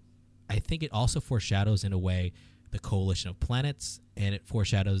also, I think it also foreshadows, in a way, the Coalition of Planets, and it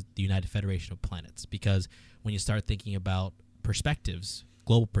foreshadows the United Federation of Planets. Because when you start thinking about perspectives,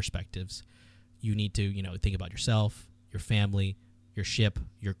 global perspectives, you need to, you know, think about yourself, your family, your ship,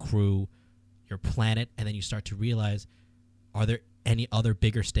 your crew, your planet, and then you start to realize, are there any other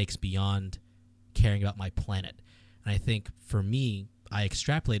bigger stakes beyond caring about my planet? And I think, for me, I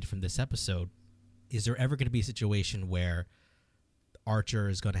extrapolated from this episode, is there ever going to be a situation where Archer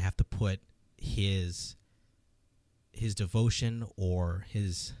is going to have to put his devotion or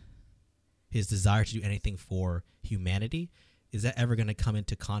his desire to do anything for humanity, is that ever going to come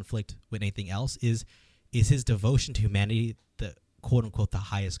into conflict with anything else? Is his devotion to humanity the quote-unquote the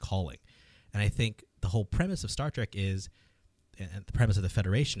highest calling? And I think the whole premise of Star Trek is and the premise of the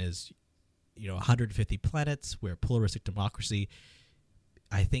Federation is, 150 planets. We're a pluralistic democracy.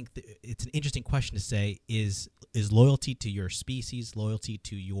 I think it's an interesting question to say: is loyalty to your species, loyalty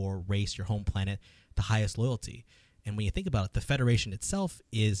to your race, your home planet, the highest loyalty? And when you think about it, the Federation itself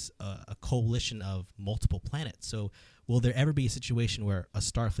is a coalition of multiple planets. So will there ever be a situation where a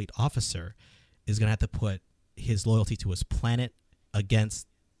Starfleet officer is going to have to put his loyalty to his planet against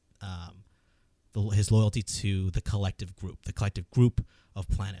his loyalty to the collective group of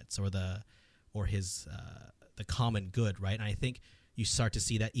planets, or the common good, right? And I think you start to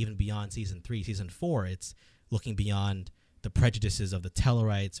see that even beyond season 3, season 4, it's looking beyond the prejudices of the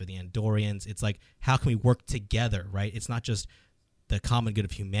Tellarites or the Andorians. It's like, how can we work together, right? It's not just the common good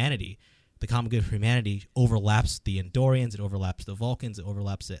of humanity. The common good of humanity overlaps the Andorians, it overlaps the Vulcans, it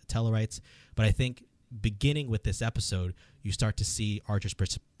overlaps the Tellarites. But I think beginning with this episode, you start to see Archer's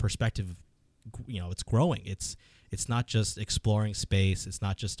perspective. It's growing. It's not just exploring space. It's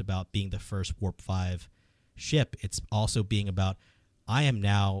not just about being the first Warp 5 ship. It's also being about, I am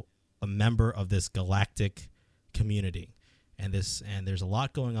now a member of this galactic community. And there's a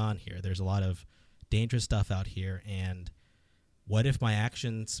lot going on here. There's a lot of dangerous stuff out here. And what if my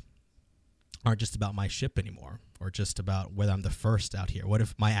actions aren't just about my ship anymore, or just about whether I'm the first out here? What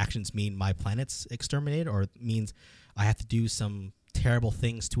if my actions mean my planet's exterminated, or it means I have to do some terrible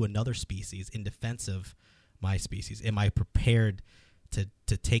things to another species in defense of my species? Am I prepared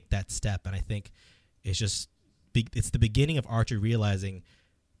to take that step? And I think it's the beginning of Archer realizing,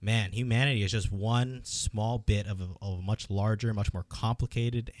 man, humanity is just one small bit of a much larger, much more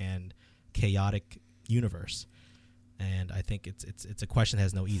complicated and chaotic universe. And I think it's a question that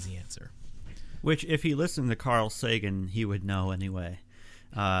has no easy answer. Which, if he listened to Carl Sagan, he would know anyway.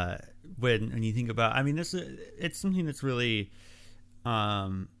 When you think about, it's something that's really, I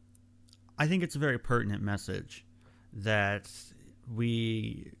think it's a very pertinent message that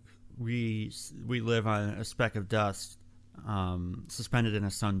we live on a speck of dust, suspended in a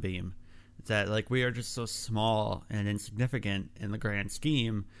sunbeam, that like we are just so small and insignificant in the grand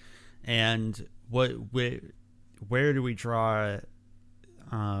scheme. And where do we draw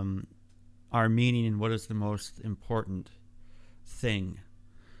our meaning, and what is the most important thing?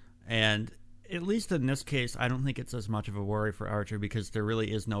 And at least in this case, I don't think it's as much of a worry for Archer, because there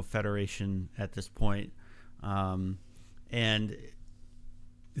really is no Federation at this point. And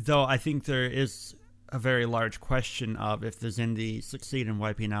though I think there is a very large question of, if the Xindi succeed in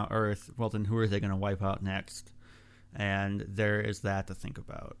wiping out Earth, well, then who are they going to wipe out next? And there is that to think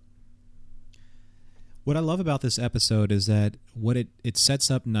about. What I love about this episode is that what it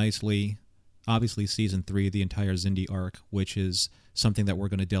sets up nicely, obviously season 3, the entire Xindi arc, which is something that we're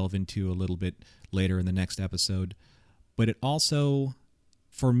going to delve into a little bit later in the next episode. But it also,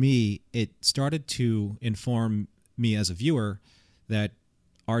 for me, it started to inform me as a viewer that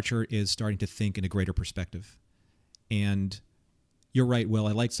Archer is starting to think in a greater perspective. And you're right, Will.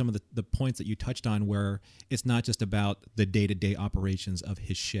 I like some of the points that you touched on, where it's not just about the day-to-day operations of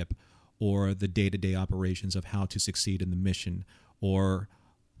his ship, or the day-to-day operations of how to succeed in the mission, or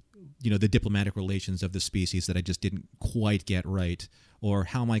the diplomatic relations of the species that I just didn't quite get right, or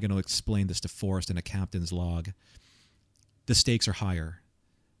how am I going to explain this to Forrest in a captain's log. The stakes are higher.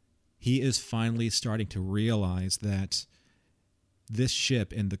 He is finally starting to realize that this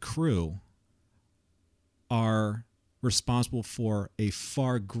ship and the crew are responsible for a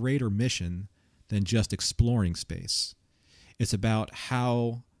far greater mission than just exploring space. It's about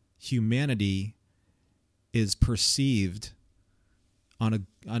how humanity is perceived on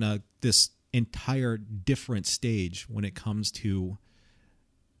this entire different stage when it comes to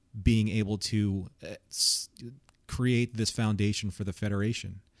being able to create this foundation for the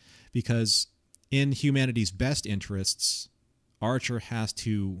Federation. Because in humanity's best interests, Archer has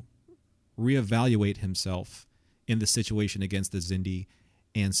to reevaluate himself in the situation against the Xindi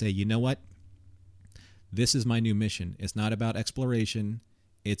and say, you know what? This is my new mission. It's not about exploration.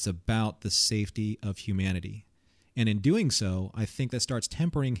 It's about the safety of humanity. And in doing so, I think that starts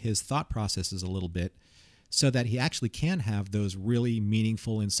tempering his thought processes a little bit, so that he actually can have those really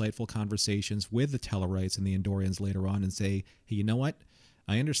meaningful, insightful conversations with the Tellarites and the Andorians later on and say, hey, you know what?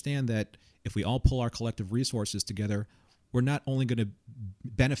 I understand that if we all pull our collective resources together, we're not only going to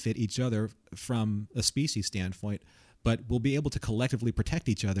benefit each other from a species standpoint, but we'll be able to collectively protect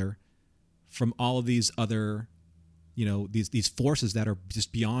each other from all of these other, these forces that are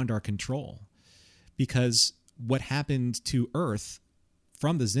just beyond our control. Because what happened to Earth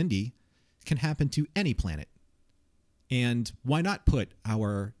from the Xindi can happen to any planet. And why not put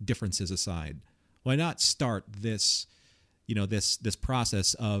our differences aside? Why not start this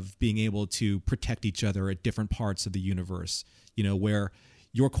process of being able to protect each other at different parts of the universe, where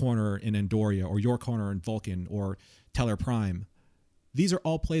your corner in Andoria or your corner in Vulcan or Teller Prime, these are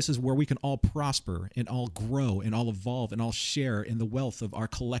all places where we can all prosper and all grow and all evolve and all share in the wealth of our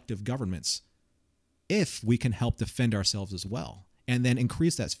collective governments if we can help defend ourselves as well and then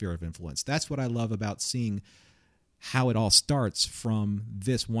increase that sphere of influence. That's what I love about seeing how it all starts from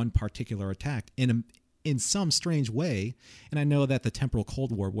this one particular attack in some strange way. And I know that the Temporal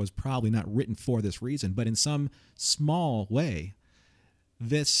Cold War was probably not written for this reason, but in some small way,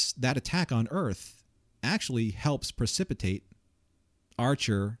 that attack on Earth actually helps precipitate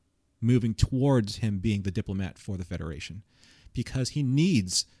Archer moving towards him being the diplomat for the Federation, because he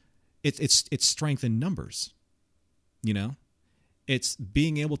needs it's strength in numbers. It's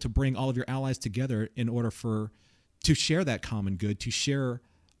being able to bring all of your allies together in order to share that common good, to share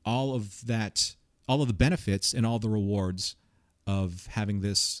all of the benefits and all the rewards of having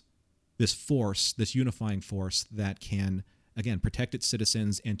this force, this unifying force that can, again, protect its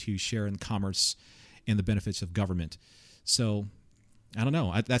citizens and to share in commerce and the benefits of government. So, I don't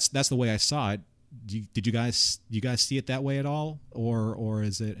know. That's the way I saw it. Did you guys see it that way at all, or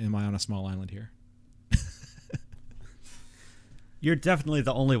am I on a small island here? You're definitely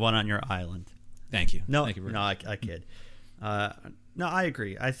the only one on your island. Thank you. No, Thank you very much. I kid. No, I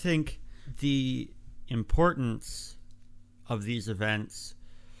agree. I think the importance of these events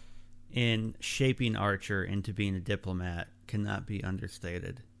in shaping Archer into being a diplomat cannot be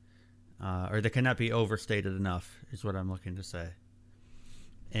understated, or they cannot be overstated enough, is what I'm looking to say.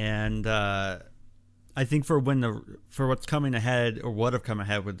 And I think for what's coming ahead, or what have come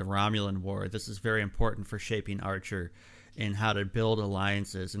ahead with the Romulan War, this is very important for shaping Archer in how to build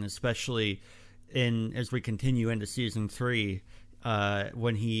alliances, and especially as we continue into season 3,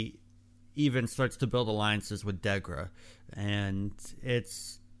 when he even starts to build alliances with Degra. And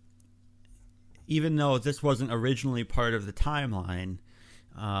even though this wasn't originally part of the timeline,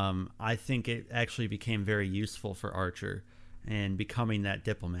 I think it actually became very useful for Archer and becoming that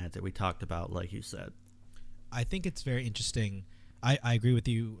diplomat that we talked about, like you said. I think it's very interesting. I agree with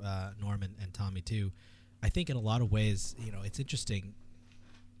you, Norman and Tommy, too. I think in a lot of ways, it's interesting.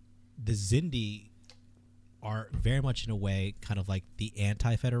 The Xindi are very much, in a way, kind of like the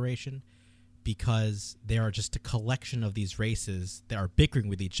anti-Federation, because they are just a collection of these races that are bickering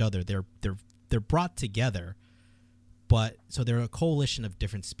with each other. They're brought together, but so they're a coalition of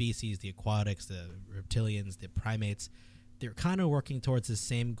different species: the aquatics, the reptilians, the primates. They're kind of working towards the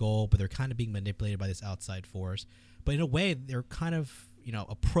same goal, but they're kind of being manipulated by this outside force. But in a way, they're kind of,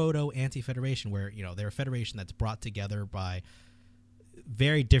 a proto-anti-Federation, where, they're a federation that's brought together by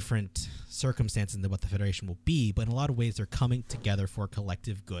very different circumstances than what the Federation will be. But in a lot of ways, they're coming together for a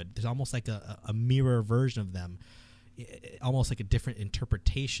collective good. There's almost like a mirror version of them, almost like a different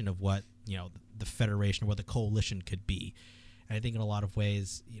interpretation of what, the Federation or what the coalition could be. And I think in a lot of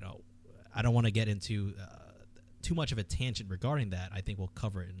ways, I don't want to get into too much of a tangent regarding that. I think we'll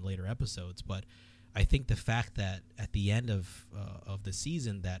cover it in later episodes, but I think the fact that at the end of the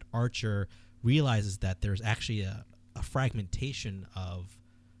season that Archer realizes that there's actually a fragmentation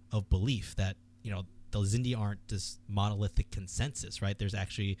of belief, that the Xindi aren't this monolithic consensus, right? There's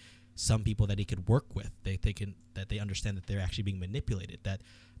actually some people that he could work with. That they understand that they're actually being manipulated, that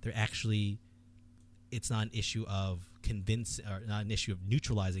they're actually, it's not an issue of not an issue of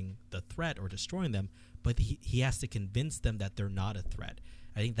neutralizing the threat or destroying them, but he has to convince them that they're not a threat.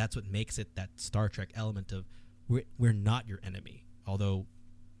 I think that's what makes it that Star Trek element of we're not your enemy. Although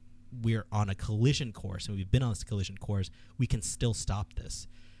we're on a collision course, and we've been on this collision course, we can still stop this.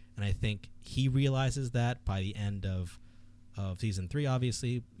 And I think he realizes that by the end of season 3,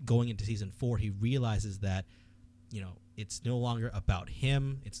 obviously. Going into season 4, he realizes that, it's no longer about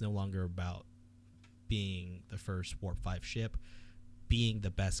him. It's no longer about being the first Warp 5 ship, being the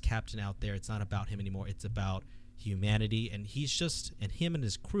best captain out there. It's not about him anymore. It's about humanity, and and him and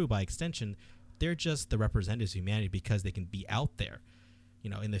his crew, by extension, they're just the representatives of humanity because they can be out there.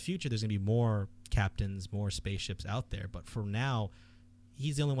 In the future, there's going to be more captains, more spaceships out there, but for now,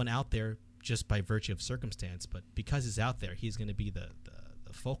 he's the only one out there just by virtue of circumstance. But because he's out there, he's going to be the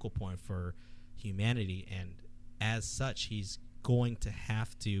focal point for humanity, and as such, he's going to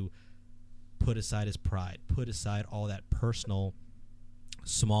have to put aside his pride, put aside all that personal,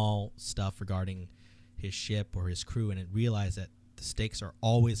 small stuff regarding his ship or his crew, and realize that the stakes are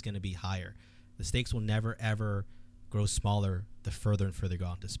always going to be higher. The stakes will never, ever grow smaller the further and further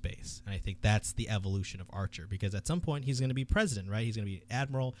go into space. And I think that's the evolution of Archer, because at some point he's going to be president, right? He's going to be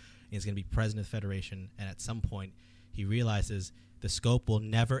admiral, and he's going to be president of the Federation, and at some point he realizes the scope will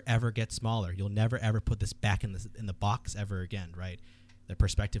never, ever get smaller. You'll never, ever put this back in the box ever again, right? The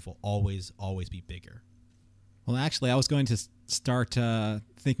perspective will always, always be bigger. Well, actually, I was going to start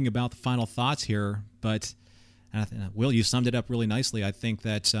thinking about the final thoughts here, but Will, you summed it up really nicely. I think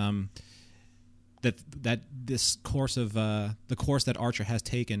that that this course of the course that Archer has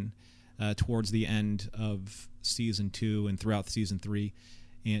taken towards the end of season 2 and throughout season 3,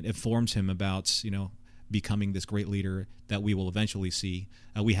 and informs him about becoming this great leader that we will eventually see.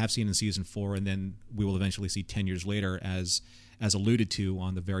 We have seen in season 4, and then we will eventually see 10 years later, as alluded to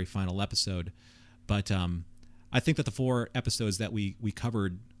on the very final episode. But I think that the 4 episodes that we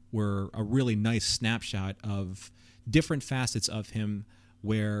covered were a really nice snapshot of different facets of him,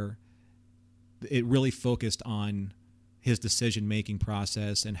 where it really focused on his decision-making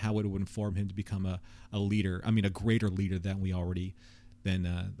process and how it would inform him to become a leader. I mean, a greater leader than we already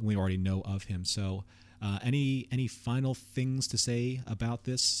know of him. So any final things to say about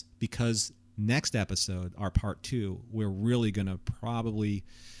this? Because next episode, our part 2, we're really going to probably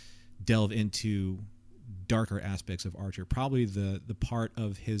delve into darker aspects of Archer, probably the part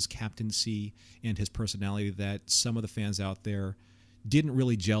of his captaincy and his personality that some of the fans out there didn't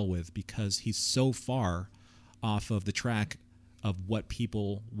really gel with, because he's so far off of the track of what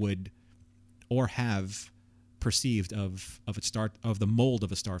people would or have perceived of the mold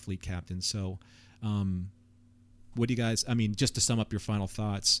of a Starfleet captain. So what do you guys, I mean, just to sum up your final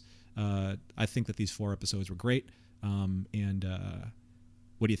thoughts, I think that these 4 episodes were great, and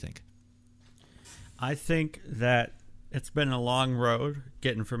what do you think? I think that it's been a long road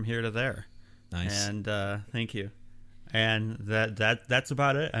getting from here to there. Nice. And thank you. And that's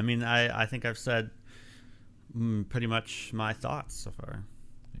about it. I mean, I think I've said pretty much my thoughts so far.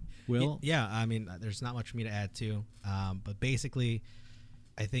 Will? Yeah, I mean, there's not much for me to add to. But basically,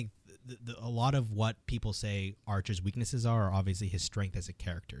 I think a lot of what people say Archer's weaknesses are obviously his strength as a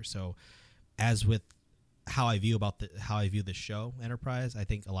character. So as with how I view the show Enterprise, I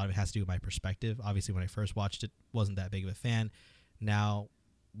think a lot of it has to do with my perspective. Obviously, when I first watched it, wasn't that big of a fan. Now,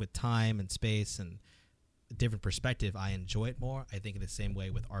 with time and space and a different perspective, I enjoy it more. I think in the same way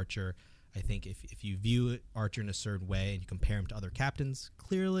with Archer, I think if you view Archer in a certain way and you compare him to other captains,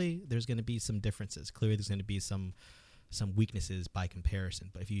 clearly there's going to be some differences. Clearly there's going to be some weaknesses by comparison.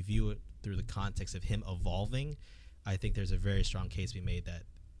 But if you view it through the context of him evolving, I think there's a very strong case to be made that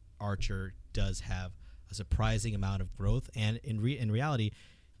Archer does have a surprising amount of growth, and in reality,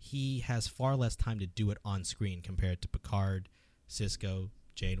 he has far less time to do it on screen compared to Picard, Sisko,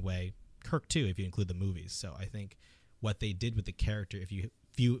 Janeway, Kirk too, if you include the movies. So I think what they did with the character, if you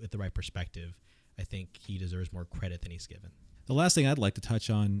view it with the right perspective, I think he deserves more credit than he's given. The last thing I'd like to touch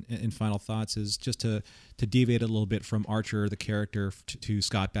on in final thoughts is just to deviate a little bit from Archer, the character, to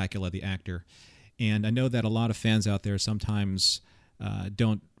Scott Bakula, the actor. And I know that a lot of fans out there sometimes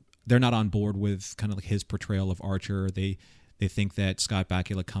they're not on board with kind of like his portrayal of Archer. They think that Scott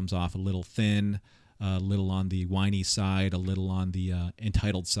Bakula comes off a little thin, a little on the whiny side, a little on the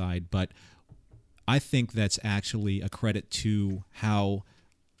entitled side. But I think that's actually a credit to how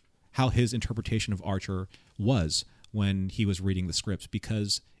his interpretation of Archer was when he was reading the scripts,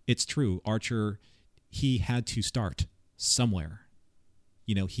 because it's true. Archer, he had to start somewhere.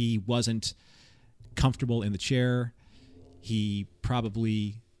 He wasn't comfortable in the chair. He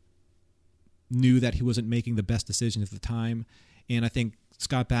probably knew that he wasn't making the best decisions at the time. And I think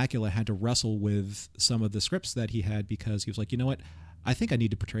Scott Bakula had to wrestle with some of the scripts that he had, because he was like, you know what? I think I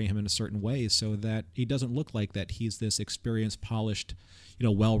need to portray him in a certain way so that he doesn't look like that he's this experienced, polished,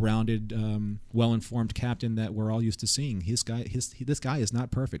 well-rounded, well-informed captain that we're all used to seeing. This guy is not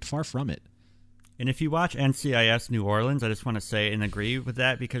perfect. Far from it. And if you watch NCIS New Orleans, I just want to say and agree with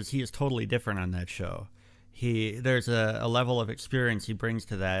that, because he is totally different on that show. There's a level of experience he brings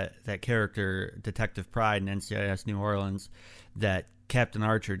to that character, Detective Pride, in NCIS New Orleans, that Captain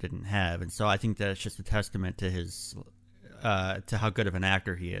Archer didn't have. And so I think that's just a testament to his to how good of an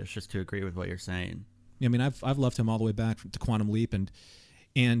actor he is, just to agree with what you're saying. I mean, I've loved him all the way back to Quantum Leap, and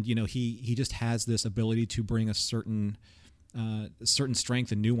he just has this ability to bring a certain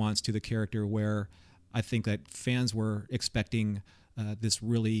strength and nuance to the character, where I think that fans were expecting this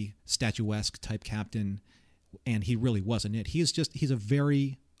really statuesque type captain, and he really wasn't it. He's a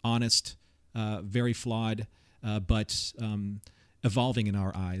very honest, very flawed, but evolving in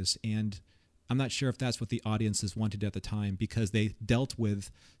our eyes. And I'm not sure if that's what the audiences wanted at the time, because they dealt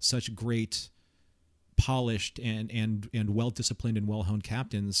with such great, polished and well-disciplined and well-honed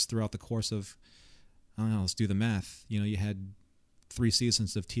captains throughout the course of, I don't know, let's do the math. You had 3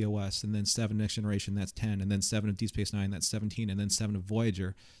 seasons of TOS, and then 7 Next Generation, that's 10, and then 7 of Deep Space Nine, that's 17, and then 7 of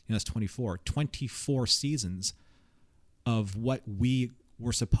Voyager, that's 24. 24 seasons of what we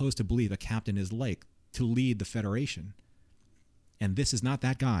were supposed to believe a captain is like, to lead the Federation. And this is not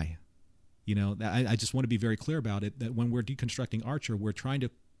that guy. I just want to be very clear about it, that when we're deconstructing Archer, we're trying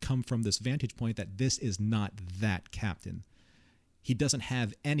to come from this vantage point that this is not that captain. He doesn't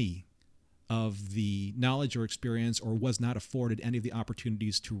have any of the knowledge or experience, or was not afforded any of the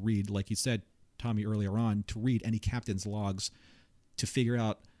opportunities to read, like you said, Tommy, earlier on, to read any captain's logs to figure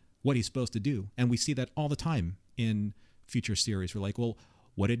out what he's supposed to do. And we see that all the time in future series. We're like, well,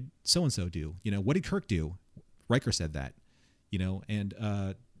 what did so-and-so do? What did Kirk do? Riker said that,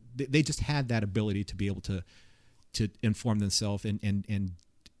 and they just had that ability to be able to inform themselves and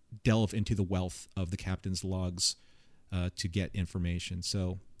delve into the wealth of the captain's logs to get information.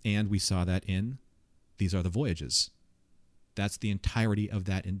 So, and we saw that in These Are the Voyages. That's the entirety of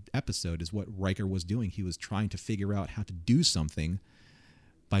that episode, is what Riker was doing. He was trying to figure out how to do something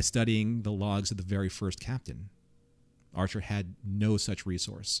by studying the logs of the very first captain. Archer had no such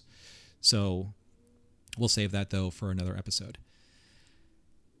resource. So we'll save that, though, for another episode.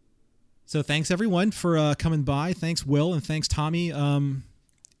 So thanks, everyone, for coming by. Thanks, Will, and thanks, Tommy.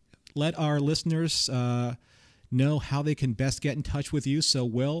 Let our listeners know how they can best get in touch with you. So,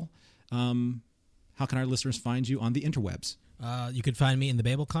 Will, how can our listeners find you on the interwebs? You can find me in the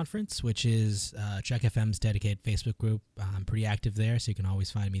Babel Conference, which is Trek FM's dedicated Facebook group. I'm pretty active there, so you can always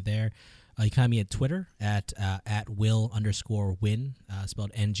find me there. You can find me at Twitter at Will_Win,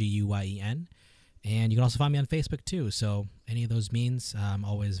 spelled Nguyen. And you can also find me on Facebook, too. So any of those means, I'm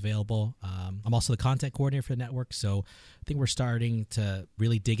always available. I'm also the content coordinator for the network, so I think we're starting to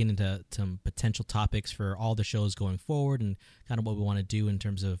really dig into some potential topics for all the shows going forward, and kind of what we want to do in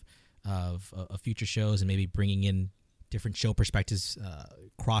terms of future shows, and maybe bringing in different show perspectives,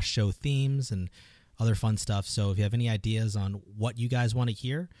 cross-show themes, and other fun stuff. So if you have any ideas on what you guys want to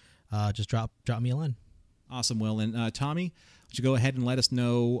hear, just drop me a line. Awesome, Will. And Tommy, would you go ahead and let us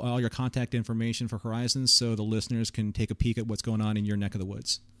know all your contact information for Horizons so the listeners can take a peek at what's going on in your neck of the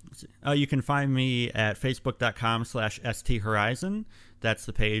woods? You can find me at facebook.com/sthorizon. That's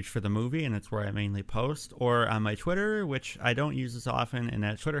the page for the movie, and it's where I mainly post. Or on my Twitter, which I don't use as often, and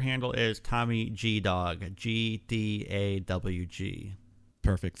that Twitter handle is TommyGdawg, GDAWG.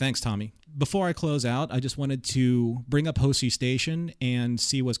 Perfect. Thanks, Tommy. Before I close out, I just wanted to bring up Hoshi Station and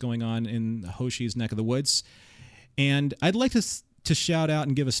see what's going on in Hoshi's neck of the woods. And I'd like to shout out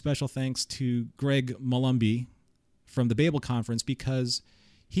and give a special thanks to Greg Malumbi from the Babel Conference, because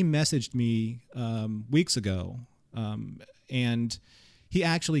he messaged me weeks ago, and he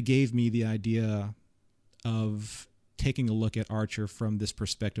actually gave me the idea of taking a look at Archer from this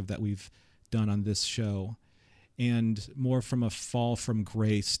perspective that we've done on this show, and more from a fall from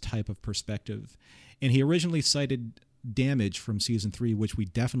grace type of perspective. And he originally cited Damage from Season 3, which we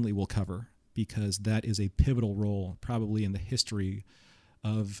definitely will cover, because that is a pivotal role probably in the history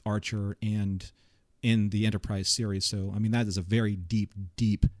of Archer and in the Enterprise series. So, I mean, that is a very deep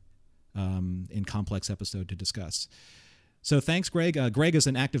and complex episode to discuss. So thanks, Greg. Greg is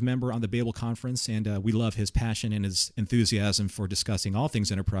an active member on the Babel Conference, and we love his passion and his enthusiasm for discussing all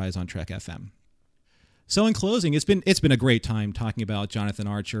things Enterprise on Trek FM. So in closing, it's been a great time talking about Jonathan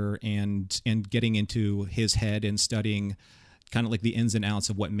Archer and getting into his head and studying kind of like the ins and outs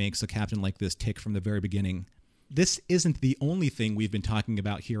of what makes a captain like this tick from the very beginning. This isn't the only thing we've been talking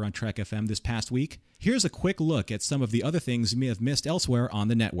about here on Trek FM this past week. Here's a quick look at some of the other things you may have missed elsewhere on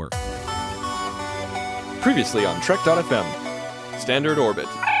the network. Previously on Trek.fm, Standard Orbit.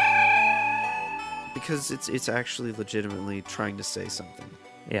 Because it's actually legitimately trying to say something.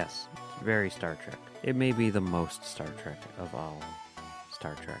 Yes, it's very Star Trek. It may be the most Star Trek of all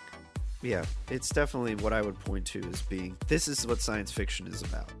Star Trek. Yeah, it's definitely what I would point to as being, this is what science fiction is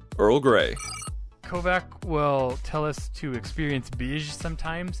about. Earl Grey. Kovac will tell us to experience Bij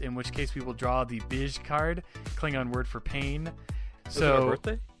sometimes, in which case we will draw the Bij card, Klingon word for pain. Is it our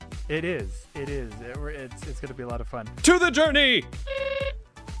birthday? It is. It's going to be a lot of fun. To the journey!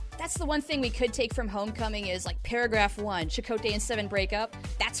 That's the one thing we could take from Homecoming is like paragraph 1, Chakotay and Seven break up.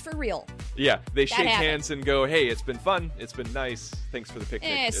 That's for real. Yeah, they shake happened. hands and go, hey, it's been fun. It's been nice. Thanks for the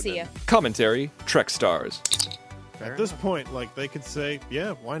picnic. See ya. Commentary, Trek Stars. At this point, like, they could say,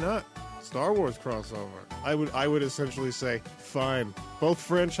 yeah, why not? Star Wars crossover. I would essentially say, fine. Both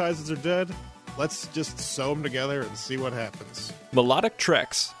franchises are dead. Let's just sew them together and see what happens. Melodic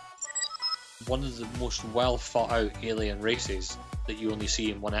Treks. One of the most well thought out alien races that you only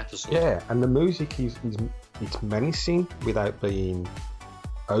see in one episode. Yeah, and the music is menacing without being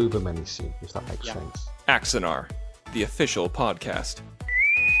over menacing, if that makes sense. Axanar, the official podcast.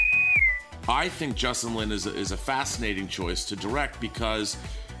 I think Justin Lin is a fascinating choice to direct, because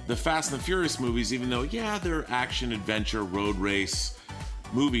the Fast and the Furious movies, even though, they're action, adventure, road race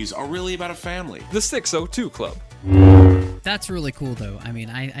movies, are really about a family. The 602 Club. That's really cool, though. I mean,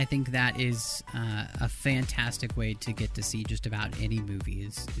 I think that is a fantastic way to get to see just about any movie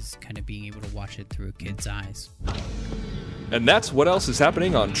is kind of being able to watch it through a kid's eyes. And that's what else is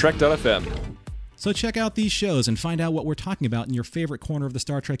happening on Trek.fm. So check out these shows and find out what we're talking about in your favorite corner of the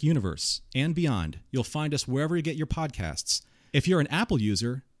Star Trek universe and beyond. You'll find us wherever you get your podcasts. If you're an Apple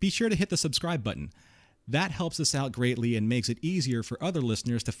user, be sure to hit the subscribe button. That helps us out greatly and makes it easier for other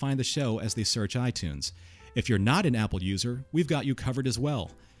listeners to find the show as they search iTunes. If you're not an Apple user, we've got you covered as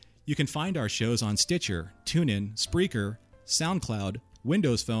well. You can find our shows on Stitcher, TuneIn, Spreaker, SoundCloud,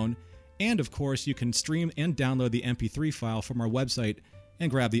 Windows Phone, and of course you can stream and download the MP3 file from our website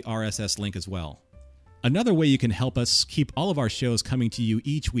and grab the RSS link as well. Another way you can help us keep all of our shows coming to you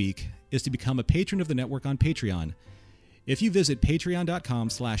each week is to become a patron of the network on Patreon. If you visit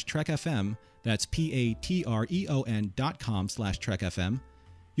patreon.com/trekfm, that's patreon.com/trekfm,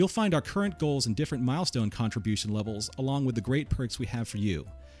 you'll find our current goals and different milestone contribution levels along with the great perks we have for you.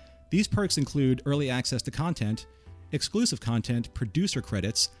 These perks include early access to content, exclusive content, producer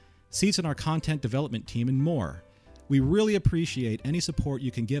credits, seats in our content development team, and more. We really appreciate any support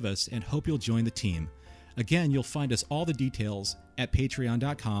you can give us and hope you'll join the team. Again, you'll find us all the details at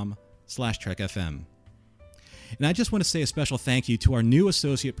patreon.com/trekfm. And I just want to say a special thank you to our new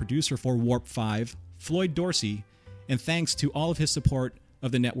associate producer for Warp 5, Floyd Dorsey, and thanks to all of his support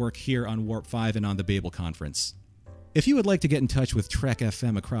of the network here on Warp 5 and on the Babel Conference. If you would like to get in touch with Trek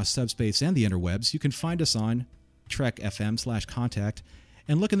FM across subspace and the interwebs, you can find us on trekfm/contact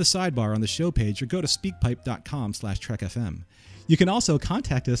and look in the sidebar on the show page or go to speakpipe.com/trekfm. You can also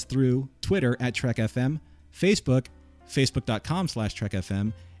contact us through Twitter at TrekFM, Facebook,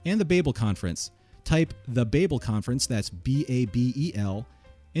 facebook.com/TrekFM, and the Babel Conference. Type the Babel Conference, that's BABEL,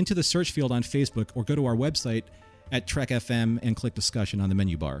 into the search field on Facebook or go to our website at Trek FM and click discussion on the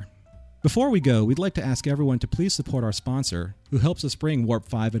menu bar. Before we go, we'd like to ask everyone to please support our sponsor, who helps us bring Warp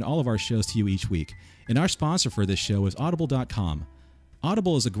 5 and all of our shows to you each week. And our sponsor for this show is Audible.com.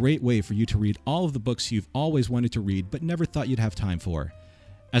 Audible is a great way for you to read all of the books you've always wanted to read but never thought you'd have time for.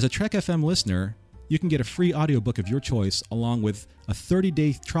 As a Trek FM listener, you can get a free audiobook of your choice along with a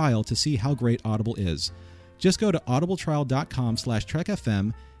 30-day trial to see how great Audible is. Just go to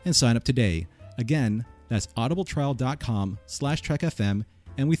audibletrial.com/trekfm and sign up today. Again, that's audibletrial.com/trekfm,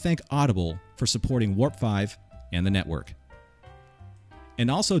 and we thank Audible for supporting Warp 5 and the network. And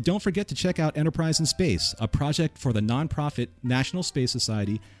also, don't forget to check out Enterprise in Space, a project for the nonprofit National Space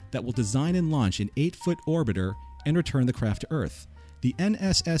Society that will design and launch an 8-foot orbiter and return the craft to Earth. The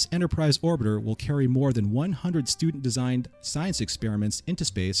NSS Enterprise orbiter will carry more than 100 student-designed science experiments into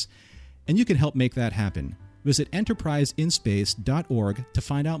space, and you can help make that happen. Visit enterpriseinspace.org to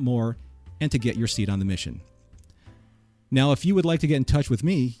find out more and to get your seat on the mission. Now, if you would like to get in touch with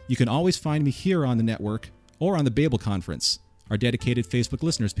me, you can always find me here on the network or on the Babel Conference, our dedicated Facebook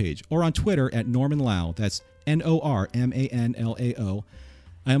listeners page, or on Twitter at Norman Lau, that's NORMANLAO.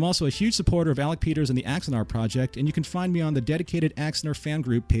 I am also a huge supporter of Alec Peters and the Axonar Project, and you can find me on the dedicated Axonar fan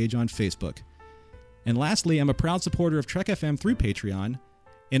group page on Facebook. And lastly, I'm a proud supporter of Trek FM through Patreon,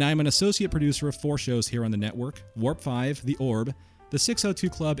 and I'm an associate producer of 4 shows here on the network: Warp 5, The Orb, The 602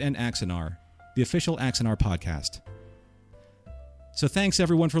 Club, and Axonar, the official Axonar podcast. So thanks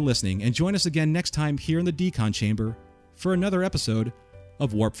everyone for listening, and join us again next time here in the Decon Chamber for another episode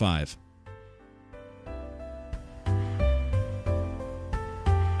of Warp 5.